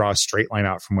you just draw a straight line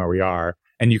out from where we are,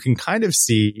 and you can kind of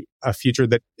see a future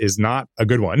that is not a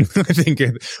good one. I think,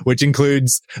 which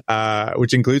includes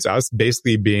us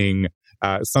basically being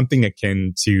something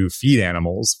akin to feed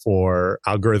animals for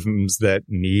algorithms that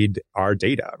need our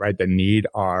data, right? That need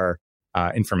our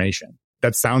information.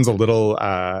 That sounds a little,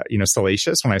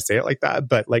 salacious when I say it like that,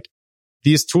 but like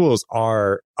these tools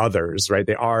are others, right?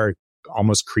 They are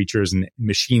almost creatures and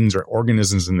machines or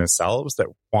organisms in themselves that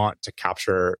want to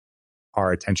capture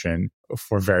our attention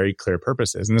for very clear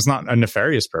purposes. And it's not a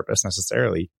nefarious purpose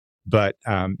necessarily, but,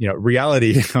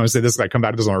 reality, I would say this, I come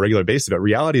back to this on a regular basis, but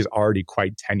reality is already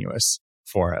quite tenuous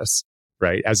for us,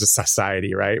 right? As a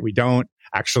society, right? We don't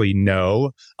actually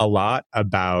know a lot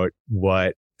about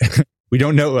what we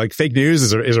don't know. Like fake news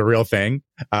is a real thing.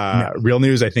 Real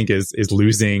news, I think, is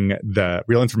losing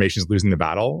real information is losing the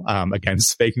battle,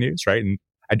 against fake news, right? And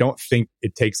I don't think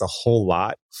it takes a whole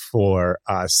lot for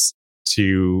us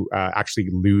to, actually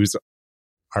lose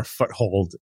our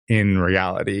foothold in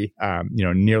reality.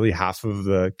 Nearly half of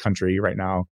the country right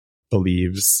now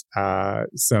believes,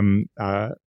 some,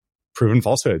 proven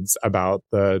falsehoods about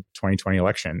the 2020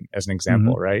 election as an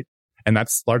example, right? And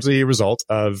that's largely a result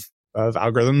of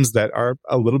algorithms that are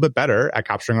a little bit better at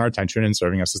capturing our attention and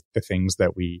serving us the things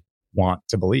that we want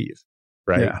to believe,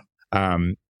 right? Yeah.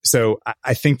 So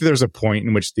I think there's a point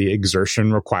in which the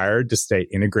exertion required to stay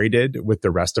integrated with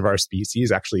the rest of our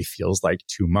species actually feels like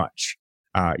too much.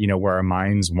 Where our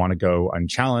minds want to go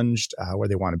unchallenged, where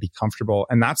they want to be comfortable.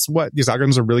 And that's what these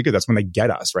algorithms are really good. That's when they get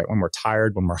us, right? When we're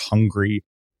tired, when we're hungry,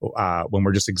 when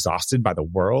we're just exhausted by the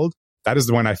world. That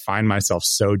is when I find myself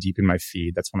so deep in my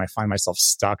feed. That's when I find myself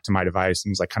stuck to my device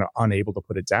and like kind of unable to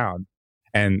put it down.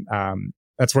 And,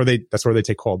 that's where they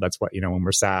take hold. That's what, when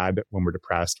we're sad, when we're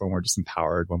depressed, when we're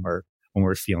disempowered, when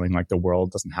we're feeling like the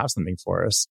world doesn't have something for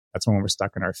us. That's when we're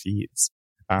stuck in our feeds.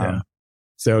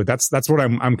 So that's what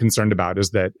I'm concerned about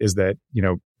is that,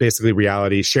 basically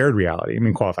reality, shared reality. I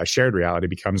mean, qualify shared reality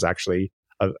becomes actually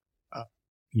a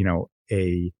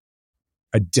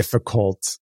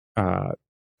difficult and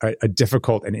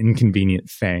inconvenient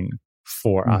thing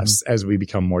for us as we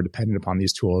become more dependent upon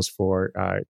these tools for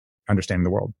understanding the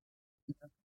world.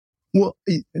 Well,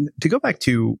 to go back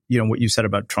to, what you said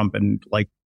about Trump and like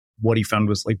what he found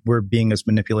was like we're being as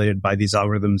manipulated by these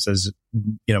algorithms as,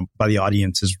 by the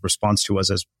audience's response to us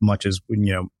as much as,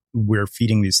 we're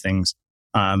feeding these things.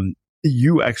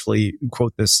 You actually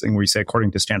quote this thing where you say,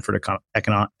 according to Stanford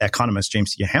economist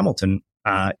James T. Hamilton,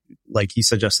 he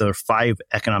suggests there are 5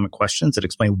 economic questions that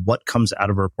explain what comes out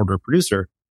of a reporter or producer.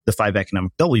 The 5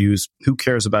 economic W's: who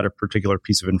cares about a particular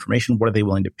piece of information? What are they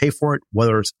willing to pay for it? What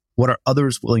are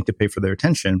others willing to pay for their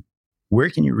attention? Where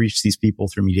can you reach these people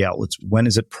through media outlets? When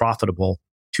is it profitable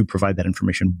to provide that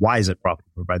information? Why is it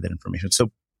profitable to provide that information?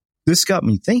 So this got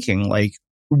me thinking,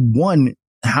 one,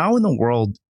 how in the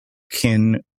world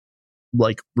can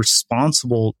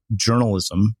responsible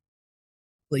journalism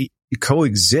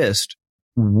coexist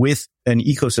with an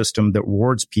ecosystem that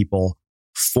rewards people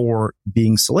for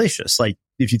being salacious?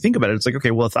 If you think about it, it's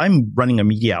okay, well, if I'm running a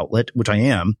media outlet, which I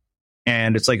am,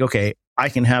 and it's okay, I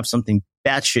can have something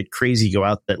batshit crazy go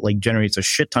out that generates a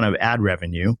shit ton of ad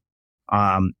revenue.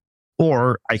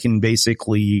 Or I can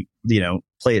basically,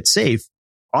 play it safe.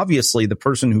 Obviously, the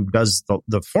person who does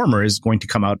the former is going to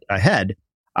come out ahead.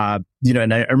 And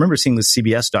I remember seeing this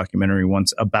CBS documentary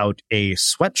once about a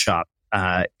sweatshop,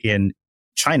 in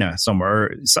China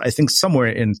somewhere. I think somewhere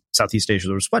in Southeast Asia,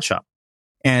 there was a sweatshop.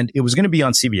 And it was going to be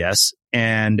on CBS,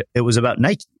 and it was about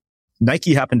Nike.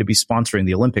 Nike happened to be sponsoring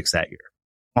the Olympics that year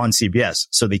on CBS.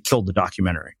 So they killed the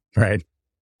documentary. Right.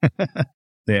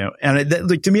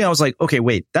 And to me, I was like, okay,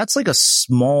 wait, that's a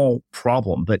small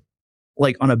problem, but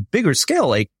on a bigger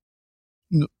scale,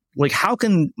 how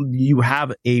can you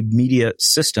have a media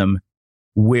system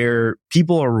where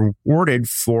people are rewarded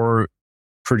for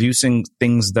producing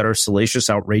things that are salacious,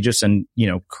 outrageous, and,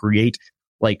 create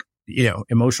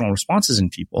emotional responses in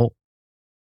people.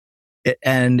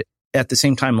 And at the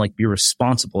same time, be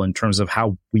responsible in terms of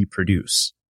how we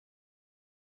produce.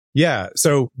 Yeah.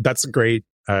 So that's a great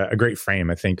frame,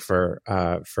 I think, for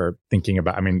thinking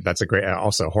about, that's a great,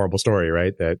 also a horrible story,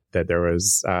 right? That there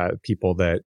was, people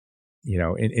that,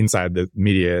 inside the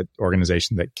media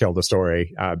organization that killed the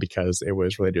story, because it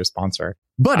was related to a sponsor.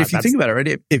 But if you think about it,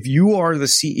 right? If you are the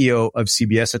CEO of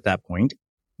CBS at that point,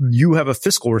 you have a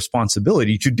fiscal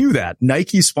responsibility to do that.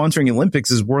 Nike sponsoring the Olympics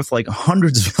is worth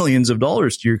hundreds of millions of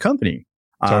dollars to your company.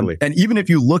 Totally. And even if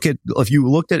you looked at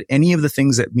any of the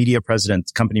things that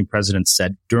company presidents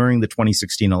said during the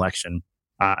 2016 election,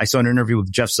 I saw an interview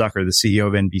with Jeff Zucker, the CEO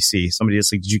of NBC. Somebody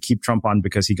was like, did you keep Trump on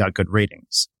because he got good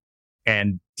ratings?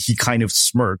 And he kind of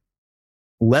smirked.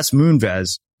 Les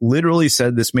Moonves literally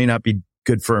said this may not be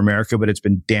good for America, but it's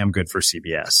been damn good for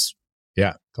CBS.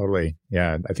 Yeah, totally.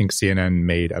 Yeah. I think CNN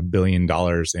made $1 billion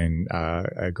in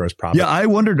gross profit. Yeah, I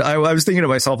wondered, I was thinking to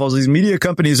myself, these media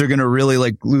companies are going to really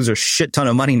losing a shit ton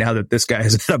of money now that this guy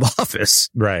is out of office.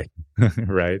 Right.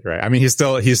 Right. He's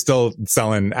still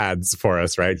selling ads for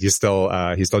us, right? He's still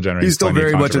generating. He's still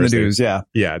very much in the news. Yeah.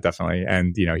 Yeah, definitely.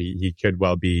 And, he could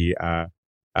well be,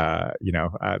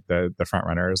 the front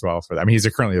runner as well for that. He's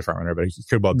currently the front runner, but he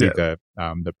could well be the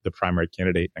primary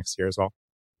candidate next year as well.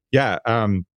 Yeah.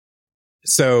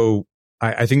 So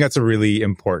I think that's a really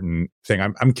important thing.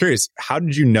 I'm curious, how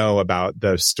did you know about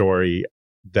the story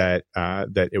that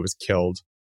it was killed?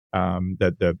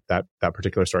 That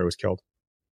particular story was killed?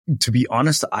 To be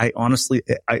honest,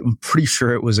 I'm pretty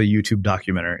sure it was a YouTube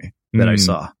documentary that I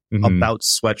saw about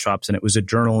sweatshops, and it was a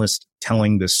journalist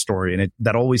telling this story. And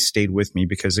that always stayed with me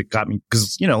because it got me,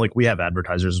 because, we have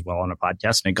advertisers as well on a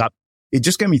podcast, and it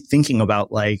just got me thinking about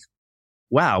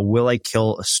wow, will I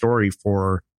kill a story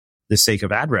for the sake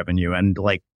of ad revenue? And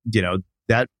if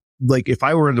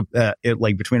I were to,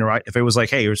 if it was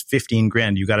hey, here's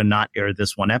 $15,000, you got to not air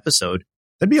this one episode,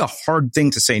 that'd be a hard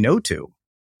thing to say no to.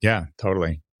 Yeah,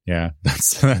 totally. Yeah.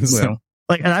 That's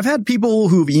and I've had people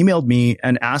who've emailed me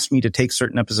and asked me to take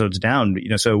certain episodes down.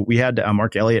 So we had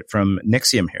Mark Elliott from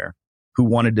Nexium here who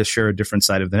wanted to share a different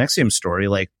side of the Nexium story,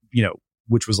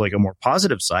 which was a more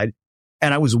positive side.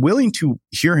 And I was willing to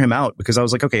hear him out because I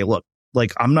was like, okay, look,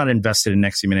 I'm not invested in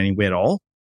Nexium in any way at all.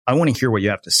 I want to hear what you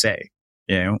have to say,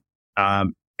 and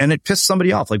it pissed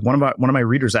somebody off. One of my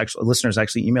listeners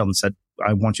actually emailed and said,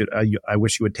 I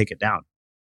wish you would take it down.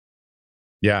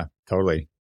 Yeah, totally.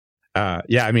 I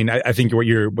think what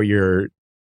you're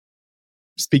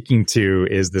speaking to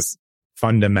is this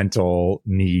fundamental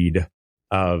need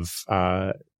of,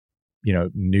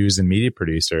 news and media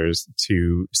producers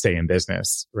to stay in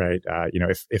business, right?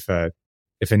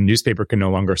 If a newspaper can no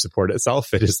longer support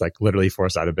itself, it is literally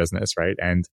forced out of business, right?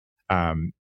 And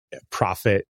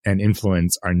profit and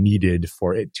influence are needed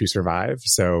for it to survive.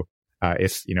 So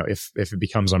if it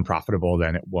becomes unprofitable,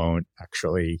 then it won't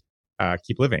actually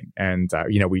keep living. And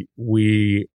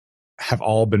we have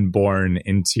all been born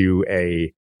into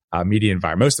a media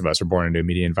environment. Most of us were born into a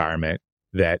media environment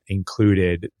that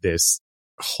included this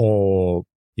whole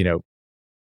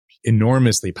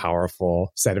enormously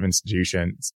powerful set of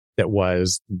institutions that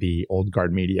was the old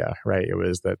guard media, right? It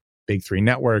was the big three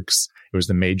networks. It was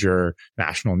the major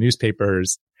national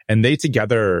newspapers, and they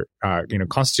together,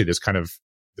 constitute this kind of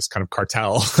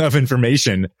cartel of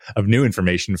information, of new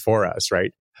information for us,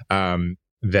 right?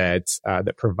 That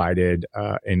provided,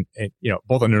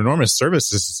 both an enormous service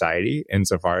to society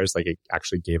insofar as it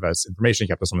actually gave us information,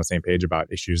 kept us on the same page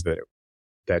about issues that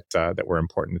were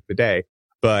important at the day.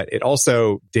 But it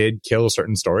also did kill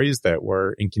certain stories that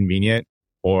were inconvenient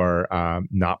or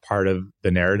not part of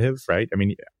the narrative, right?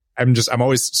 I'm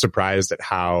always surprised at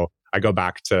how I go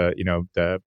back to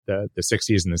the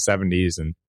 60s and the 70s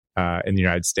and in the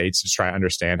United States to try to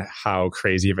understand how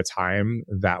crazy of a time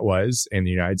that was in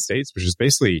the United States, which is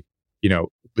basically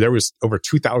there was over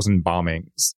 2,000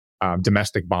 bombings,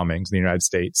 domestic bombings in the United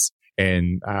States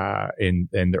in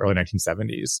the early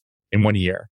 1970s in 1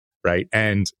 year, right?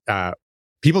 And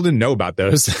people didn't know about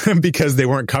those because they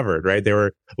weren't covered, right? They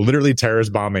were literally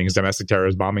terrorist bombings, domestic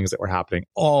terrorist bombings that were happening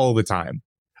all the time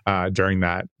during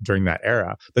that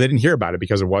era. But they didn't hear about it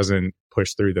because it wasn't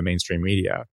pushed through the mainstream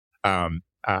media. And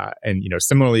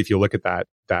similarly, if you look at that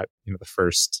the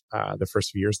first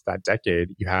few years of that decade,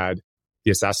 you had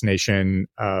the assassination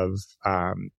of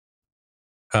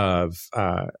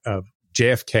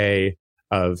JFK,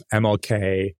 of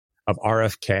MLK, of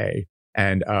RFK,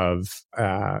 and of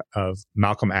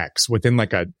Malcolm X within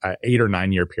a 8 or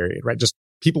 9 year period, right? Just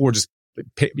people were just,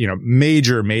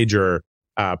 major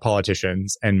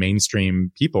politicians and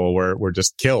mainstream people were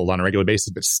just killed on a regular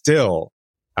basis. But still,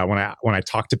 when I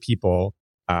talk to people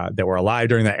that were alive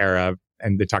during that era,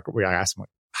 and I ask them,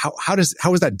 how is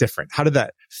that different? How did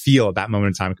that feel at that moment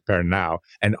in time compared to now?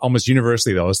 And almost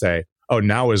universally, they'll say, "Oh,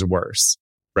 now is worse."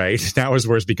 Right? Now is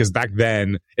worse because back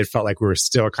then it felt like we were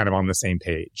still kind of on the same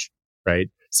page. Right?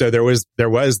 So there was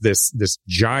this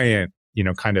giant,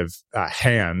 kind of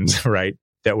hand, right,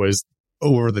 that was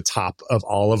over the top of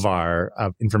all of our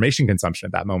information consumption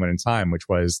at that moment in time, which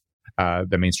was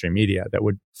the mainstream media that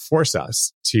would force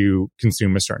us to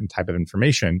consume a certain type of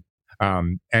information.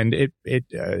 And it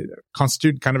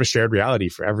constituted kind of a shared reality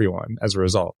for everyone as a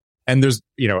result. And there's,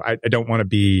 I don't want to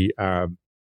be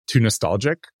too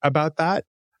nostalgic about that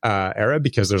era,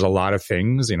 because there's a lot of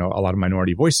things, a lot of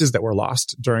minority voices that were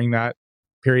lost during that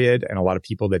period, and a lot of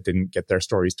people that didn't get their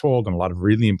stories told, and a lot of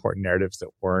really important narratives that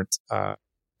weren't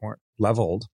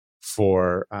leveled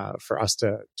for us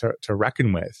to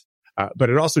reckon with.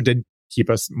 But it also did keep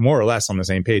us more or less on the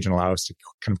same page and allow us to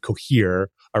kind of cohere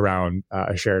around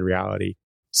a shared reality.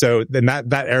 So then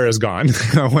that era is gone.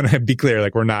 I want to be clear,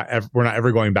 like we're not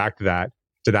ever going back to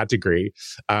that degree.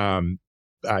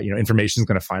 Information is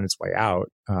going to find its way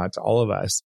out to all of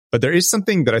us. But there is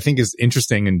something that I think is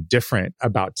interesting and different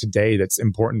about today that's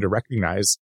important to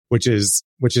recognize, which is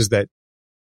that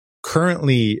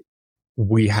currently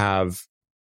we have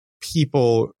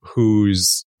people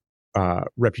whose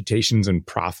reputations and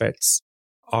profits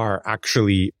are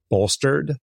actually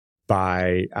bolstered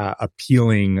by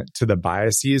appealing to the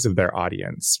biases of their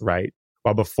audience, right?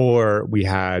 While before we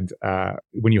had,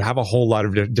 when you have a whole lot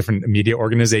of different media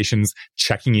organizations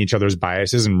checking each other's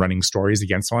biases and running stories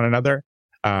against one another,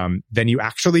 then you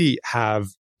actually have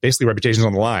basically reputations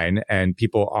on the line, and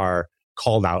people are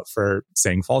called out for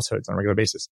saying falsehoods on a regular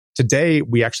basis. Today,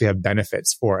 we actually have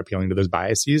benefits for appealing to those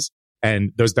biases,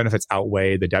 and those benefits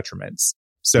outweigh the detriments.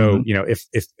 So,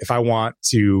 if I want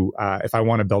to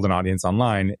build an audience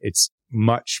online, it's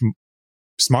much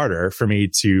smarter for me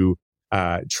to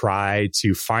try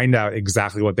to find out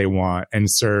exactly what they want and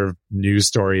serve news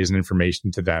stories and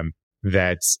information to them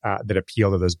that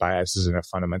appeal to those biases in a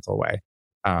fundamental way.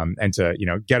 And to,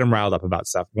 get them riled up about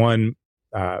stuff. One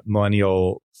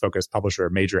millennial focused publisher,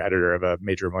 major editor of a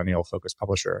major millennial focused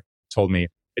publisher, told me,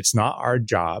 it's not our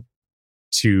job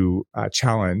to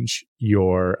challenge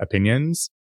your opinions.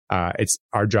 It's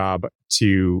our job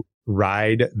to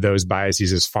ride those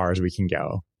biases as far as we can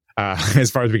go, as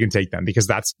far as we can take them, because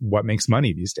that's what makes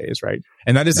money these days, right?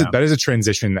 And that is a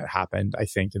transition that happened, I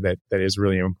think, that is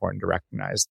really important to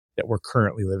recognize, that we're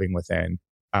currently living within.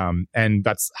 And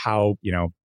that's how,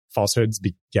 falsehoods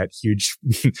get huge,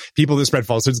 people that spread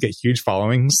falsehoods get huge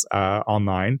followings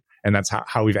online. And that's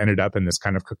how we've ended up in this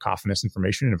kind of cacophonous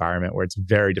information environment where it's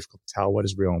very difficult to tell what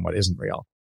is real and what isn't real.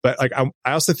 But I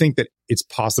also think that it's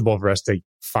possible for us to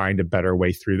find a better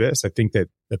way through this. I think that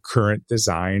the current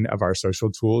design of our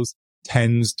social tools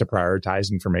tends to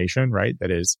prioritize information, right?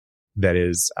 That is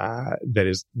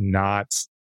not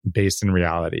based in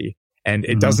reality. And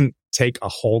it doesn't take a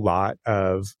whole lot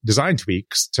of design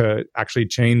tweaks to actually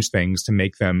change things to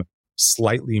make them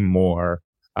slightly more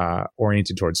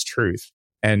oriented towards truth.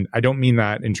 And I don't mean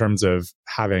that in terms of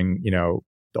having,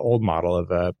 the old model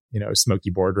of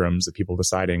smoky boardrooms of people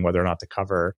deciding whether or not to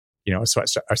cover, a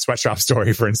sweatshop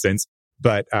story, for instance.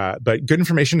 But good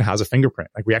information has a fingerprint.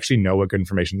 Like, we actually know what good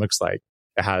information looks like.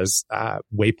 It has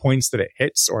waypoints that it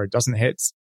hits or it doesn't hit.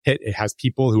 It has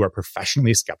people who are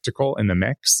professionally skeptical in the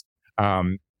mix.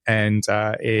 And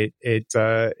it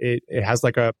has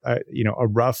like a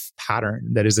rough pattern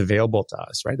that is available to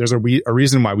us, right? There's a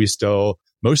reason why we still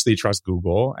mostly trust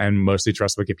Google and mostly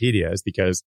trust Wikipedia, is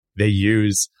because they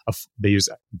use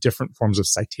different forms of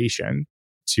citation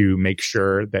to make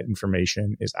sure that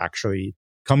information is actually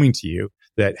coming to you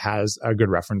that has a good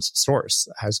reference source,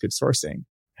 has good sourcing.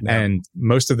 Yeah. And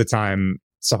most of the time,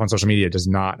 stuff on social media does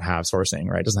not have sourcing,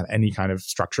 right? It doesn't have any kind of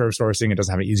structure of sourcing. It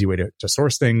doesn't have an easy way to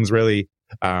source things, really.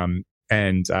 And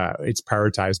it's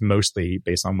prioritized mostly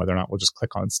based on whether or not we'll just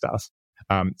click on stuff.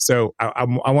 So I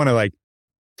want to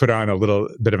put on a little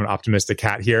bit of an optimistic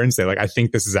hat here and say, I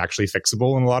think this is actually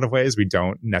fixable in a lot of ways. We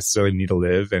don't necessarily need to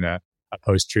live in a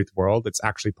post-truth world. It's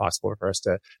actually possible for us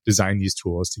to design these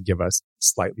tools to give us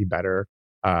slightly better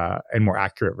and more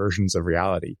accurate versions of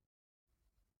reality.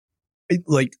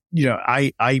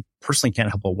 I personally can't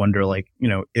help but wonder,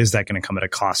 is that going to come at a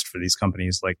cost for these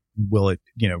companies? Will it,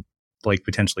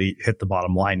 potentially hit the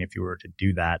bottom line if you were to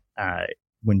do that,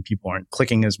 when people aren't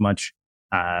clicking as much?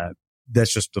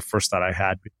 That's just the first thought I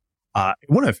had. I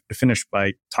want to finish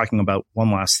by talking about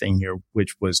one last thing here,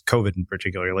 which was COVID in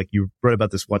particular. Like you wrote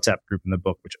about this WhatsApp group in the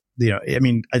book, which, I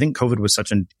mean, I think COVID was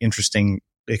such an interesting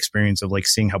experience of like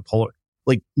seeing how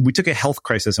like we took a health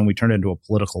crisis and we turned it into a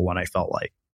political one, I felt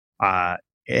like.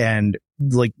 And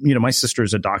like, my sister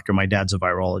is a doctor, my dad's a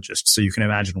virologist. So you can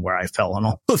imagine where I fell on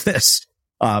all of this.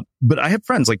 But I have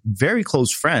friends, like very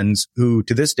close friends who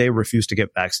to this day refuse to get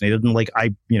vaccinated. And like, I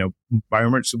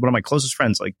remember one of my closest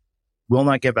friends, like, will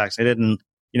not get vaccinated. And,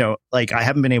 like I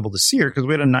haven't been able to see her because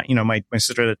we had my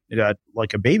sister had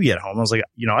like a baby at home. I was like,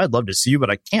 I'd love to see you, but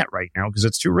I can't right now because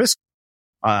it's too risky.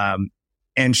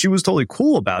 And she was totally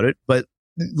cool about it. But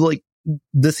like,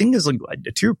 the thing is, like,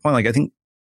 to your point, like, I think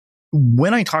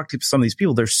when I talk to some of these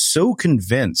people, they're so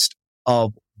convinced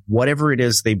of whatever it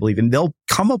is they believe in, they'll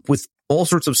come up with all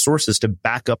sorts of sources to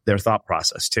back up their thought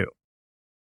process too.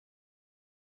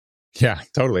 Yeah,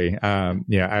 totally. I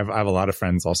have a lot of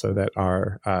friends also that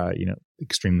are,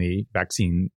 extremely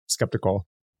vaccine skeptical,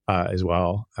 as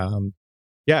well.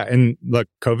 And look,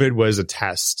 COVID was a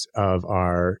test of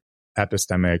our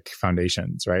epistemic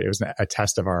foundations, right? It was a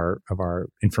test of our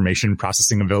information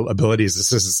processing abilities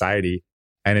as a society.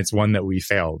 And it's one that we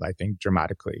failed, I think,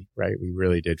 dramatically, right? We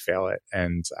really did fail it.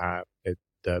 And,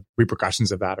 the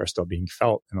repercussions of that are still being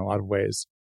felt in a lot of ways,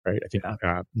 right? I think,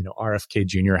 RFK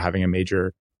Jr. having a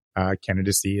major,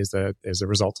 candidacy is a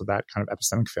result of that kind of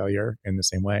epistemic failure in the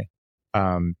same way.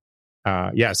 So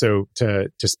to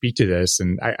speak to this,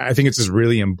 and I think it's just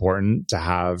really important to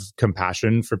have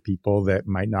compassion for people that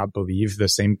might not believe the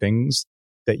same things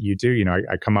that you do.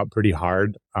 I come up pretty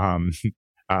hard,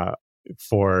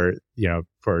 for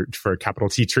capital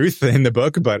T truth in the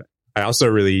book, but I also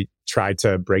really try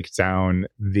to break down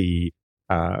the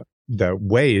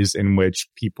ways in which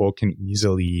people can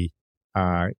easily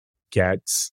get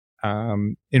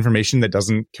information that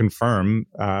doesn't confirm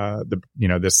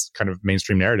this kind of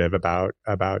mainstream narrative about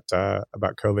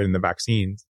COVID and the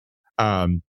vaccines. So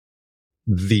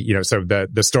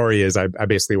the story is I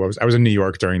basically I was in New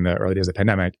York during the early days of the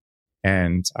pandemic,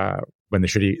 and when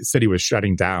the city was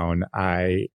shutting down,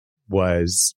 I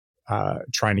was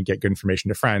trying to get good information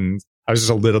to friends. I was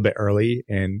just a little bit early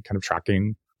in kind of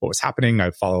tracking what was happening. I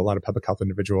follow a lot of public health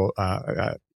individual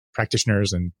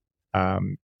practitioners and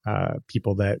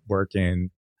people that work in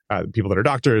people that are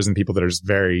doctors and people that are just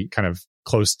very kind of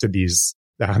close to these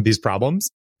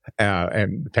problems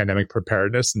and pandemic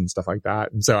preparedness and stuff like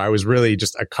that. And so I was really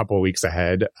just a couple of weeks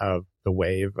ahead of the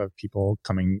wave of people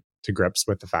coming to grips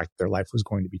with the fact that their life was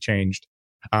going to be changed.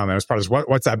 I was part of this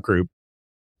WhatsApp group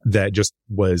that just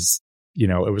was,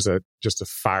 it was just a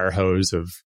fire hose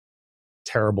of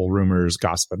terrible rumors,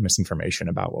 gossip, and misinformation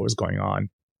about what was going on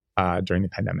during the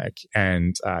pandemic.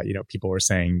 And, people were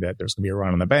saying that there's going to be a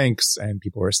run on the banks, and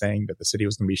people were saying that the city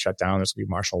was going to be shut down. There's going to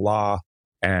be martial law,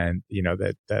 and,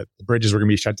 that the bridges were going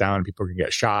to be shut down and people were going to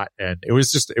get shot. And it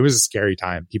was a scary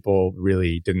time. People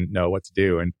really didn't know what to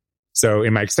do. And so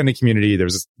in my extended community, there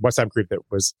was this WhatsApp group that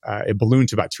was, it ballooned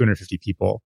to about 250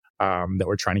 people, that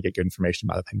were trying to get good information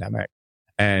about the pandemic.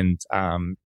 And,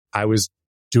 I was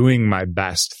doing my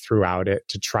best throughout it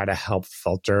to try to help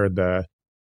filter the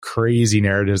crazy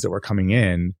narratives that were coming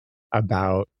in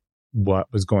about what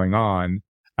was going on.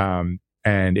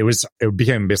 And it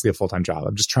became basically a full-time job.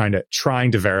 I'm just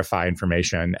trying to verify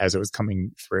information as it was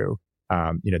coming through,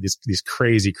 these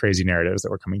crazy narratives that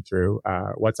were coming through,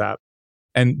 WhatsApp.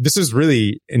 And this is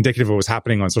really indicative of what was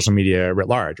happening on social media writ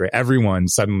large, right? Everyone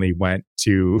suddenly went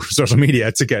to social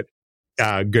media to get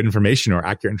good information or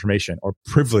accurate information or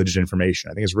privileged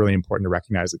information. I think it's really important to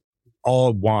recognize that we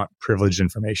all want privileged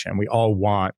information. We all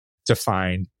want to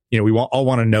find, all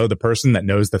want to know the person that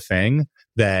knows the thing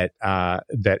that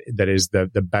is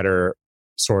the better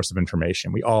source of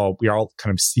information. We are all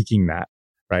kind of seeking that,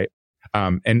 right?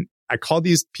 And I call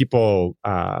these people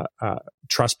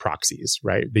trust proxies,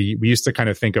 right? We used to kind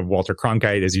of think of Walter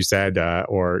Cronkite, as you said,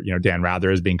 or Dan Rather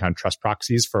as being kind of trust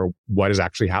proxies for what is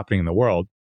actually happening in the world,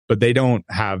 but they don't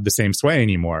have the same sway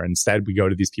anymore. Instead, we go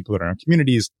to these people that are in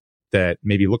communities that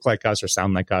maybe look like us or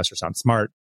sound like us or sound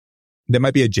smart, that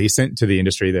might be adjacent to the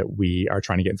industry that we are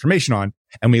trying to get information on,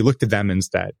 and we look to them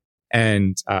instead.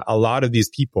 And a lot of these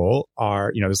people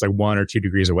are, there's like 1 or 2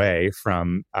 degrees away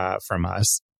from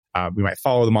us. We might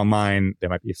follow them online. They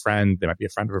might be a friend. They might be a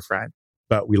friend of a friend,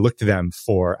 but we look to them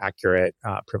for accurate,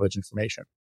 privileged information.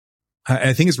 And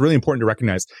I think it's really important to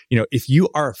recognize, if you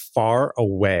are far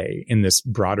away in this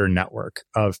broader network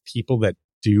of people that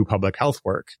do public health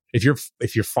work, if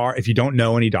you don't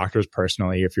know any doctors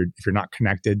personally, if you're not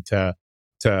connected to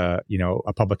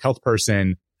a public health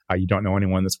person, you don't know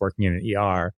anyone that's working in an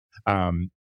ER,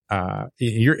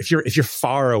 if you're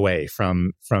far away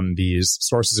from these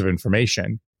sources of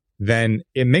information, then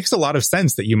it makes a lot of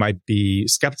sense that you might be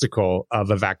skeptical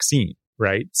of a vaccine,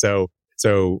 right? So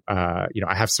I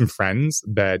have some friends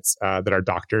that are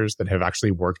doctors that have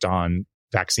actually worked on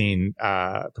vaccine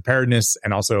preparedness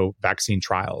and also vaccine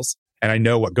trials. And I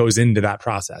know what goes into that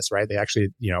process, right? They actually,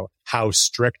 how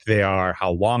strict they are,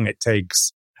 how long it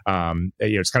takes.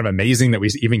 It's kind of amazing that we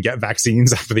even get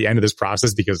vaccines after the end of this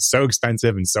process because it's so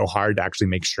expensive and so hard to actually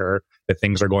make sure that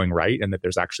things are going right and that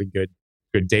there's actually good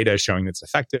data showing that's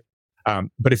effective.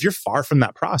 But if you're far from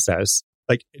that process,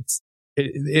 like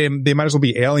they might as well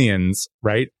be aliens,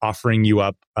 right? Offering you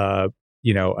up, a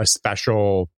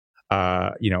special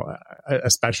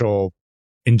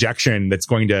injection that's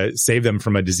going to save them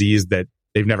from a disease that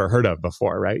they've never heard of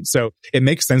before, right? So it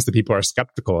makes sense that people are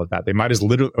skeptical of that. They might as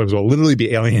well literally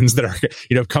be aliens that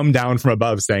are, come down from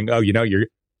above saying, oh, you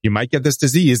might get this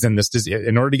disease, and this disease,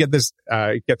 in order to get this,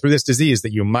 get through this disease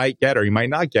that you might get or you might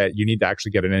not get, you need to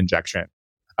actually get an injection.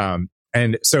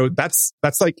 And so that's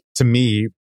like, to me,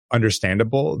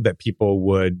 understandable that people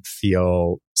would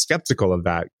feel skeptical of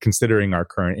that considering our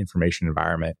current information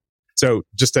environment. So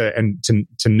just to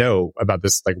know about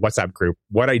this like WhatsApp group,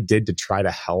 what I did to try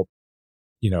to help,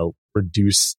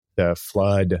 reduce the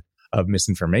flood of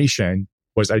misinformation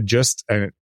was I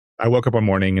woke up one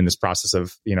morning in this process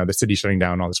of, the city shutting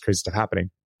down, all this crazy stuff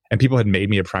happening, and people had made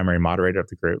me a primary moderator of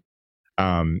the group.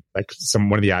 One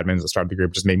of the admins that started the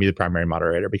group just made me the primary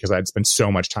moderator because I had spent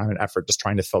so much time and effort just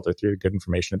trying to filter through the good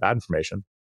information and bad information.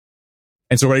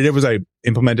 And so what I did was I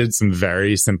implemented some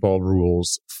very simple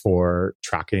rules for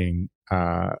tracking,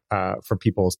 for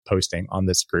people's posting on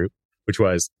this group, which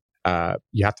was,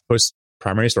 you have to post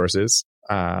primary sources,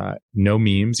 no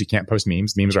memes. You can't post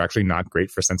memes. Memes are actually not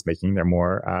great for sense making. They're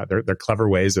more, they're clever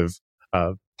ways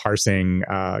of parsing,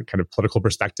 kind of political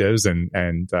perspectives and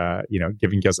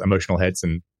giving us emotional hits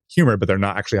and humor, but they're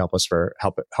not actually helpful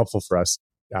for us,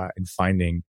 in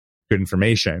finding good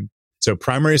information. So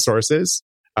primary sources,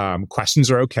 questions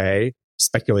are okay.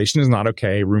 Speculation is not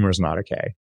okay. Rumor is not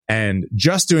okay. And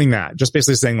just doing that, just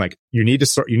basically saying like, you need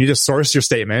to source your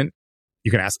statement. You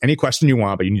can ask any question you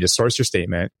want, but you need to source your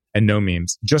statement and no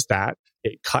memes. Just that,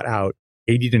 it cut out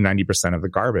 80 to 90% of the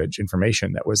garbage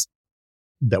information that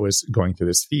was going through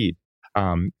this feed.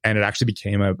 And it actually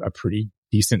became a pretty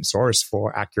decent source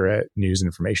for accurate news and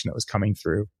information that was coming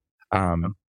through,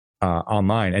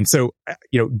 online. And so,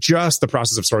 just the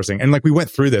process of sourcing, and like we went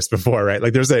through this before, right?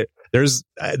 Like there's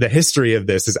the history of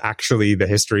this is actually the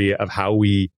history of how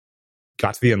we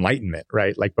got to the Enlightenment,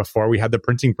 right? Like before we had the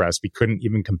printing press, we couldn't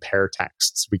even compare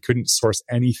texts. We couldn't source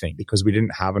anything because we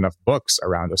didn't have enough books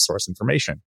around to source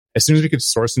information. As soon as we could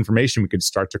source information, we could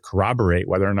start to corroborate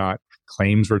whether or not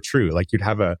claims were true. Like you'd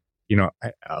have a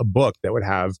book that would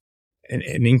have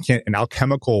an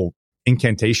alchemical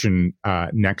incantation,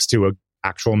 next to an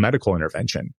actual medical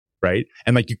intervention, right?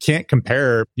 And like you can't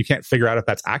figure out if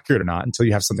that's accurate or not until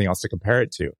you have something else to compare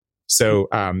it to. So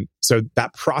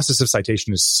that process of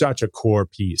citation is such a core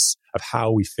piece of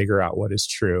how we figure out what is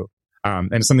true.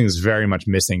 And it's something that's very much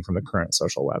missing from the current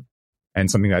social web, and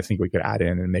something that I think we could add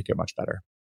in and make it much better.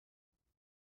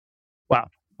 Wow.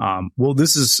 Well,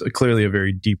 this is clearly a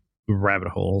very deep rabbit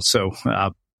hole. So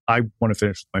I want to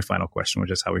finish with my final question, which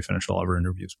is how we finish all of our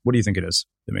interviews. What do you think it is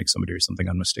that makes somebody or something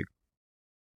unmistakable?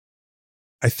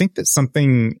 I think that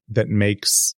something that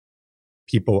makes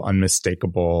people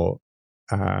unmistakable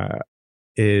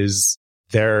is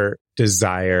their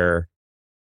desire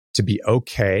to be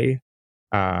okay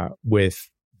with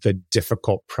the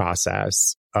difficult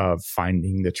process of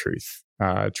finding the truth.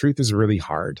 Truth is really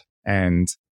hard. And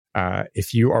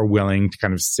if you are willing to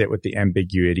kind of sit with the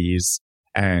ambiguities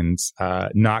and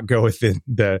not go with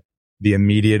the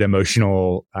immediate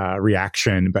emotional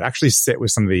reaction, but actually sit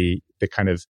with some of the kind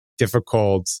of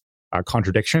difficult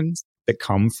contradictions that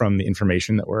come from the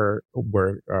information that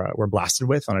we're blasted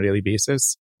with on a daily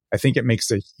basis, I think it makes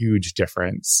a huge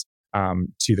difference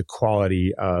to the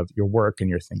quality of your work and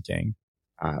your thinking.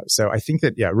 So I think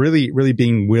that, really, really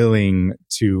being willing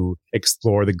to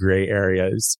explore the gray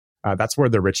areas, that's where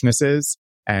the richness is.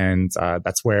 And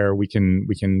that's where we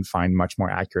can find much more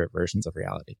accurate versions of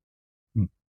reality.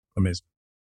 Amazing.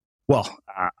 Well,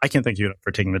 I can't thank you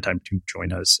for taking the time to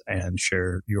join us and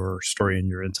share your story and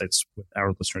your insights with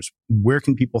our listeners. Where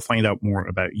can people find out more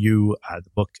about you, the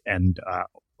book, and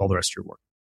all the rest of your work?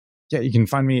 Yeah, you can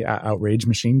find me at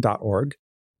outragemachine.org.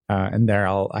 And there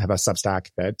I have a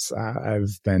Substack that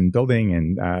I've been building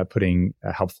and putting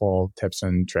helpful tips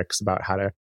and tricks about how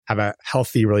to have a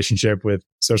healthy relationship with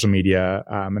social media,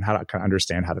 and how to kind of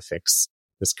understand how to fix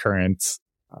this current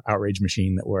outrage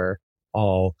machine that we're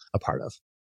all a part of.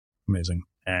 Amazing.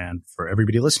 And for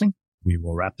everybody listening, we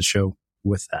will wrap the show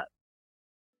with that.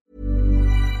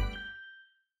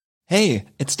 Hey,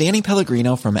 it's Danny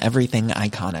Pellegrino from Everything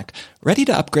Iconic. Ready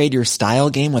to upgrade your style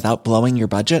game without blowing your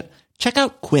budget? Check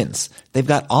out Quince. They've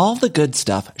got all the good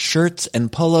stuff, shirts and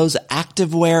polos,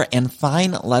 activewear, and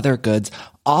fine leather goods,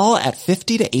 all at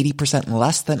 50 to 80%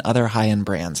 less than other high-end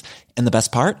brands. And the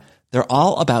best part? They're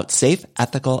all about safe,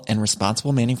 ethical, and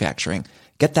responsible manufacturing.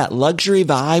 Get that luxury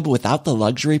vibe without the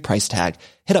luxury price tag.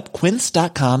 Hit up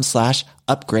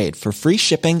quince.com/upgrade for free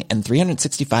shipping and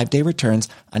 365-day returns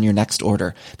on your next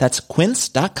order. That's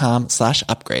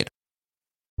quince.com/upgrade.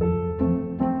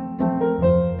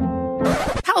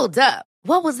 Hold up.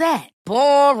 What was that?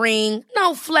 Boring.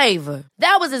 No flavor.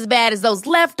 That was as bad as those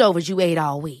leftovers you ate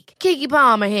all week. Keke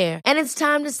Palmer here. And it's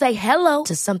time to say hello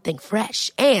to something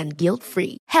fresh and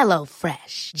guilt-free. Hello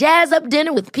Fresh. Jazz up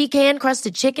dinner with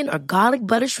pecan-crusted chicken or garlic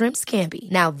butter shrimp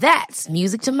scampi. Now that's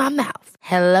music to my mouth.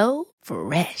 Hello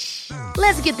Fresh.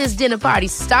 Let's get this dinner party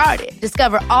started.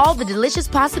 Discover all the delicious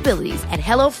possibilities at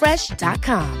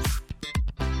HelloFresh.com.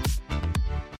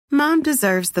 Mom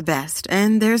deserves the best,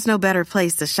 and there's no better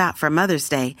place to shop for Mother's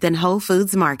Day than Whole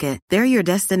Foods Market. They're your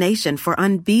destination for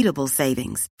unbeatable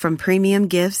savings, from premium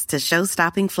gifts to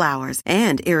show-stopping flowers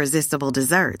and irresistible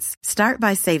desserts. Start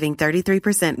by saving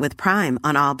 33% with Prime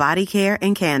on all body care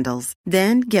and candles.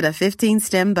 Then get a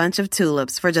 15-stem bunch of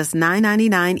tulips for just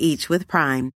 $9.99 each with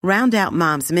Prime. Round out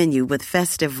Mom's menu with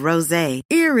festive rosé,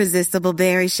 irresistible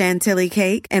berry chantilly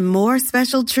cake, and more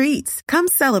special treats. Come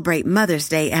celebrate Mother's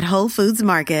Day at Whole Foods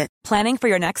Market. Planning for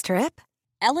your next trip?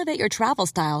 Elevate your travel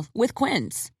style with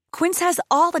Quince. Quince has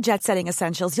all the jet-setting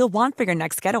essentials you'll want for your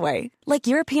next getaway, like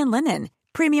European linen,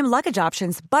 premium luggage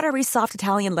options, buttery soft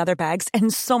Italian leather bags,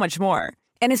 and so much more.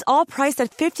 And is all priced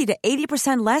at 50 to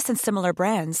 80% less than similar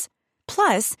brands.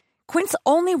 Plus, Quince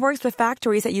only works with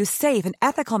factories that use safe and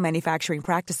ethical manufacturing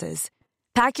practices.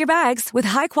 Pack your bags with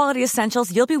high-quality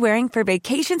essentials you'll be wearing for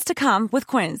vacations to come with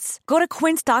Quince. Go to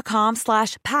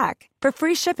quince.com/pack for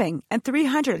free shipping and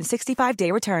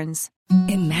 365-day returns.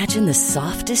 Imagine the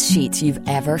softest sheets you've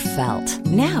ever felt.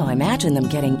 Now imagine them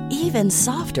getting even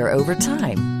softer over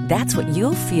time. That's what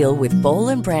you'll feel with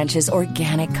Boll & Branch's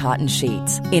organic cotton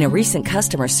sheets. In a recent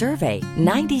customer survey,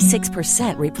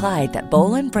 96% replied that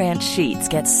Boll & Branch sheets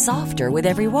get softer with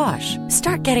every wash.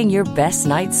 Start getting your best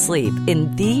night's sleep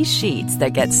in these sheets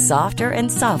that get softer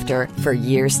and softer for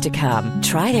years to come.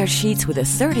 Try their sheets with a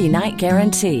 30-night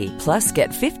guarantee. Plus, get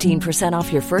 15%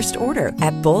 off your first order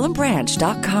at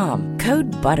bollandbranch.com.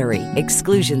 Code BUTTERY.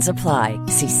 Exclusions apply.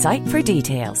 See site for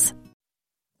details.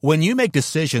 When you make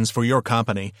decisions for your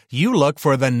company, you look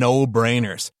for the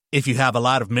no-brainers. If you have a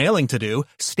lot of mailing to do,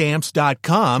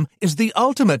 Stamps.com is the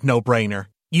ultimate no-brainer.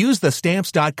 Use the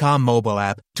Stamps.com mobile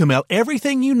app to mail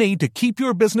everything you need to keep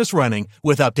your business running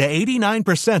with up to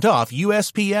 89% off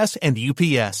USPS and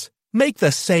UPS. Make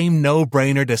the same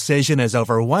no-brainer decision as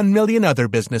over 1 million other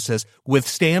businesses with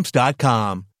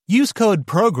Stamps.com. Use code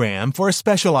PROGRAM for a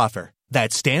special offer.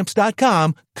 That's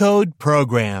Stamps.com, code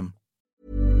PROGRAM.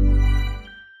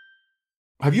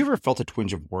 Have you ever felt a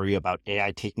twinge of worry about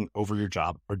AI taking over your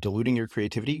job or diluting your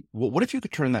creativity? Well, what if you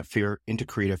could turn that fear into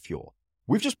creative fuel?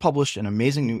 We've just published an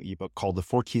amazing new ebook called The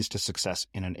 4 Keys to Success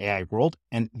in an AI World,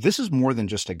 and this is more than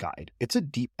just a guide. It's a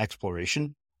deep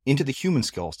exploration into the human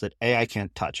skills that AI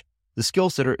can't touch, the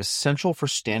skills that are essential for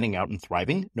standing out and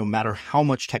thriving, no matter how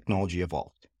much technology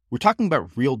evolves. We're talking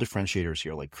about real differentiators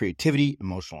here, like creativity,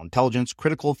 emotional intelligence,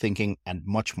 critical thinking, and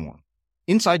much more.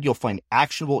 Inside, you'll find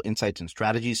actionable insights and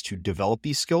strategies to develop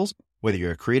these skills, whether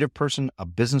you're a creative person, a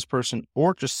business person,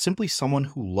 or just simply someone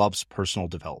who loves personal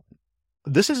development.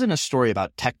 This isn't a story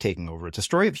about tech taking over. It's a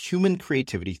story of human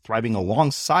creativity thriving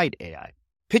alongside AI.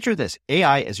 Picture this,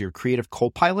 AI as your creative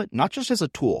co-pilot, not just as a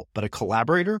tool, but a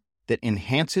collaborator that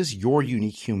enhances your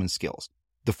unique human skills.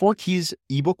 The 4 Keys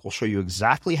ebook will show you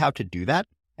exactly how to do that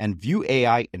and view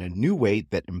AI in a new way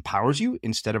that empowers you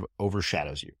instead of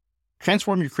overshadows you.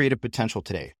 Transform your creative potential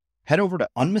today. Head over to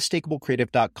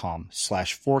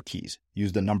unmistakablecreative.com/4keys.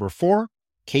 Use the number 4,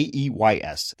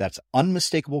 KEYS. That's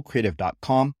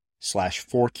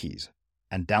unmistakablecreative.com/4keys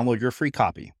and download your free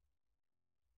copy.